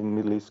in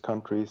Middle East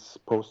countries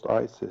post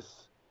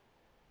ISIS.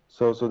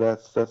 So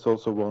that's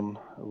also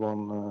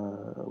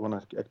one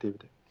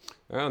activity.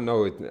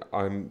 No,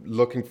 I'm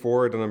looking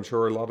forward, and I'm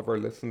sure a lot of our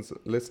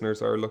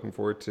listeners are looking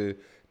forward to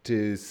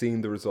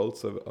seeing the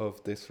results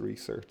of this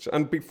research.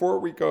 And before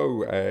we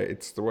go,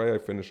 it's the way I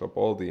finish up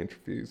all the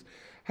interviews.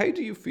 How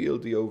do you feel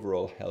the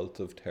overall health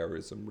of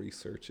terrorism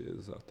research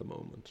is at the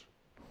moment?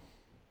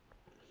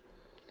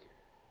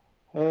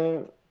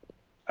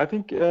 I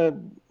think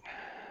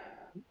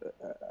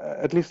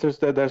at least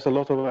there's a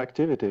lot of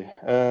activity.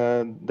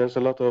 There's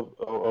a lot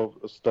of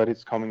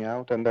studies coming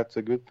out, and that's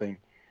a good thing.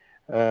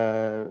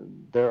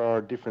 There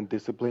are different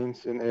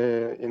disciplines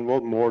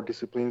involved, more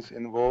disciplines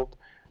involved.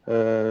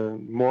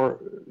 More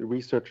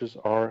researchers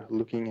are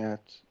looking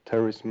at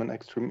terrorism and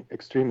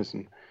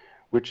extremism,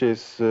 which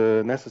is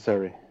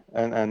necessary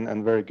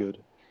and very good.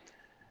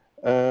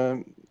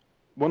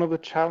 One of the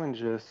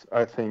challenges,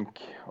 I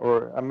think,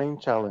 or a main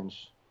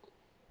challenge,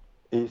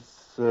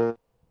 is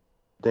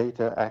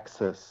data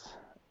access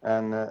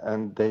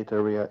and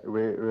data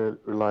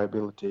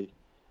reliability.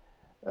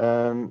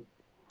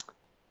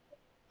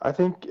 I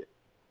think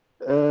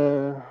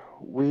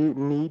we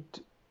need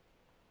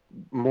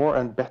more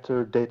and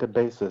better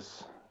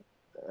databases,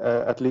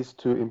 at least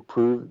to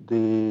improve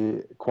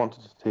the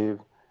quantitative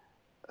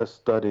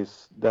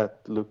studies that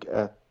look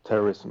at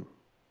terrorism.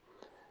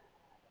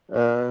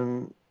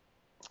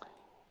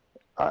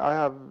 I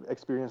have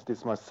experienced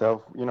this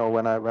myself.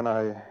 When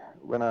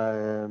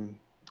I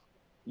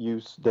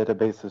use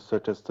databases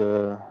such as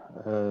the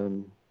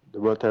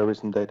World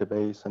Terrorism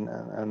Database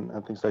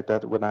and things like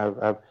that, when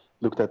I've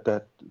looked at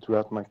that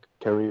throughout my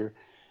career,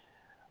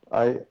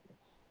 I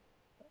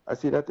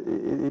see that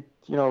it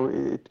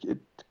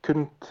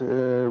couldn't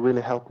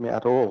really help me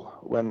at all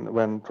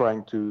when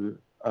trying to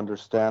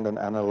understand and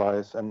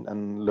analyze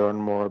and learn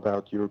more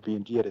about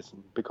European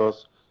jihadism,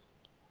 because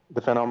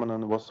the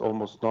phenomenon was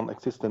almost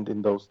non-existent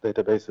in those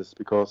databases,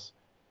 because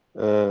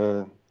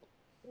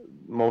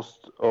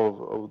most of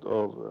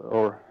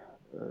or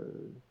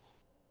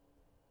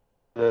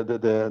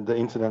the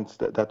incidents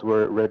that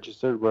were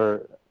registered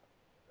were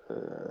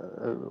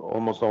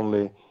almost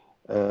only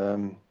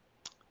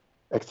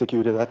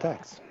executed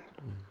attacks.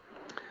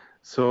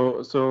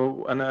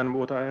 So and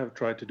what I have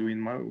tried to do in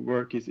my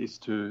work is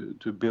to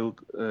build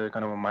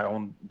kind of my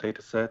own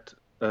data set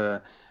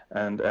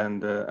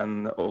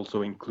and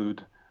also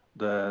include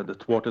the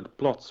thwarted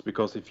plots,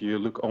 because if you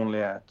look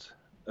only at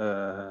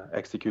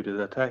executed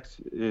attacks,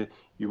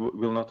 you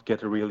will not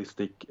get a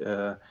realistic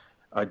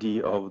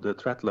idea of the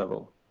threat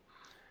level.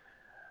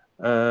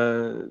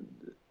 And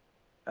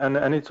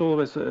it's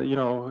always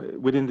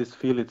within this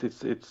field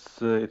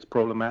it's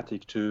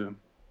problematic to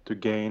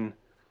gain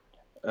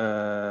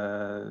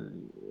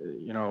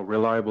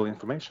reliable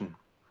information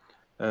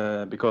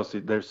because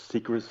there's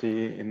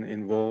secrecy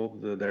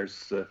involved.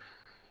 There's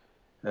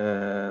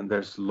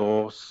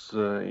laws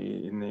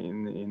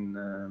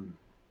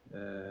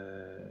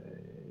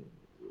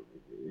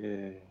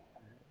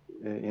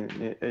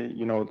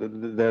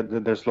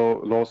there's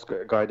laws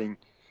guiding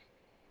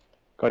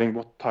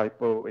what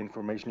type of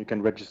information you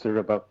can register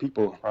about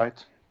people,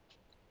 right?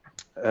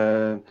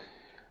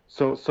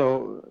 So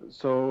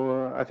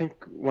I think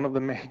one of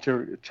the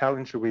major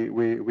challenges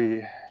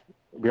we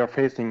are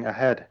facing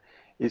ahead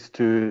is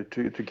to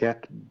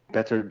get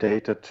better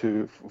data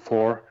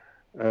for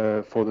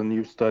the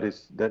new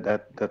studies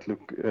that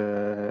look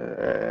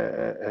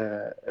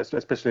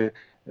especially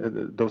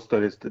those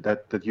studies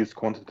that use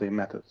quantitative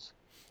methods.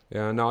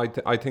 Yeah, no,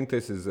 I think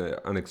this is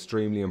an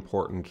extremely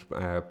important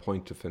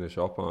point to finish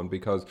up on,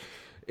 because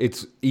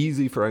it's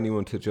easy for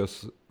anyone to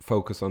just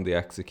focus on the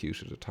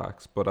executed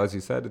attacks. But as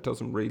you said, it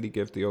doesn't really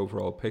give the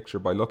overall picture.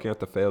 By looking at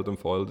the failed and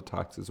foiled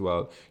attacks as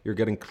well, you're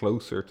getting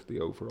closer to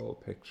the overall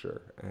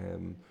picture.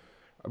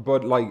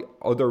 But like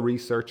other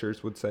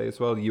researchers would say as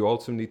well, you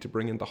also need to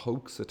bring in the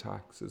hoax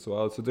attacks as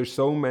well. So there's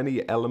so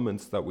many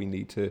elements that we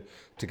need to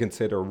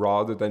consider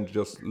rather than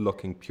just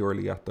looking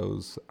purely at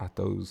those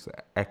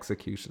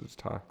executed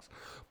attacks.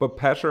 But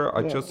Petter,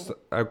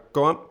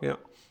 go on, yeah.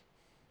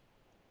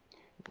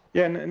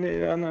 Yeah, and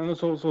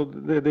it's also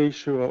the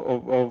issue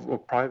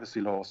of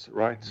privacy laws,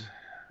 right?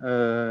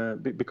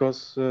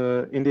 Because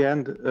in the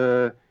end,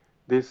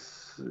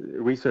 this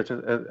research,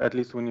 at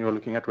least when you're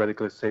looking at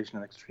radicalization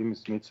and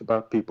extremism, it's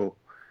about people.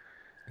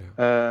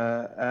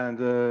 Yeah.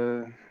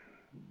 And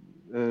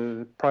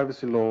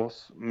privacy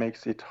laws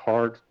makes it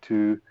hard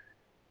to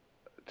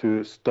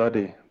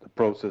study the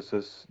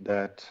processes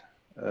that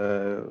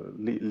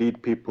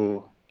lead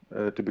people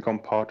to become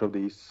part of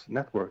these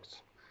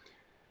networks.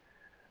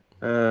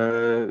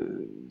 So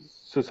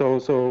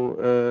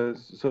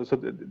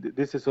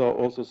this is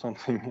also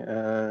something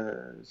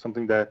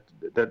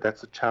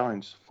that's a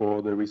challenge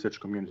for the research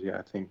community,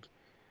 I think,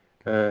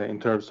 in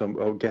terms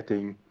of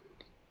getting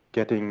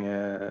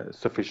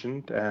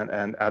sufficient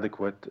and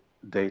adequate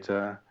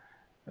data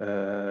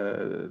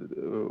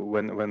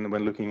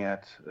when looking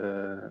at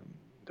the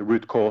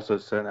root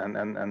causes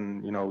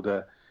and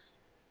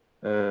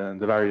the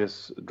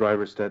various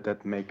drivers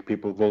that make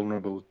people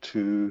vulnerable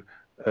to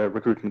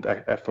recruitment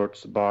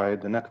efforts by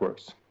the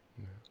networks.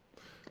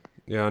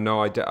 Yeah,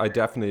 no, I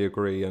definitely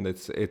agree, and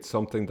it's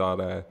something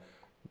that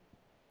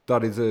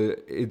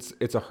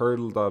it's a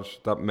hurdle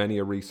that many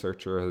a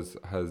researcher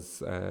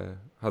has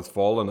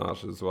fallen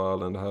at as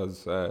well, and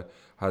has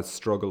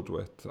struggled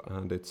with,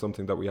 and it's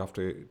something that we have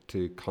to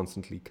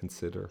constantly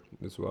consider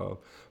as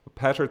well. But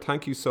Petter,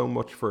 thank you so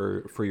much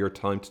for your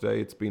time today.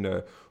 It's been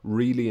a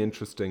really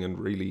interesting and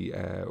really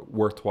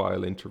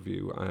worthwhile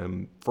interview.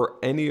 For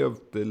any of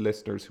the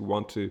listeners who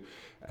want to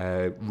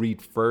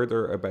read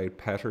further about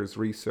Petter's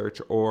research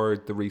or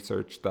the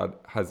research that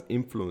has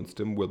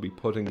influenced him, we'll be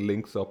putting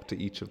links up to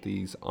each of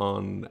these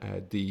on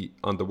the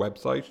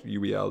website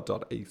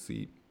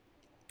uel.ac.uk/TERC.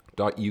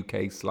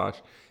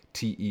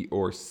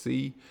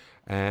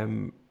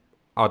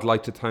 I'd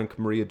like to thank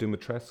Maria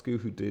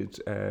Dumitrescu, who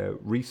did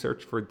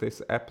research for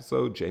this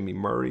episode, Jamie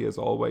Murray, as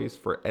always,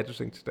 for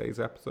editing today's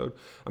episode.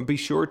 And be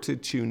sure to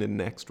tune in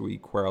next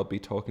week, where I'll be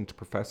talking to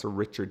Professor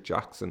Richard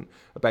Jackson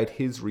about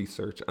his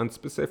research and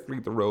specifically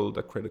the role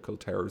that critical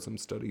terrorism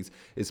studies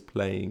is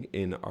playing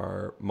in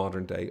our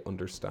modern day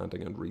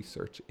understanding and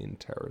research in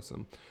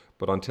terrorism.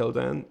 But until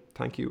then,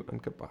 thank you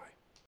and goodbye.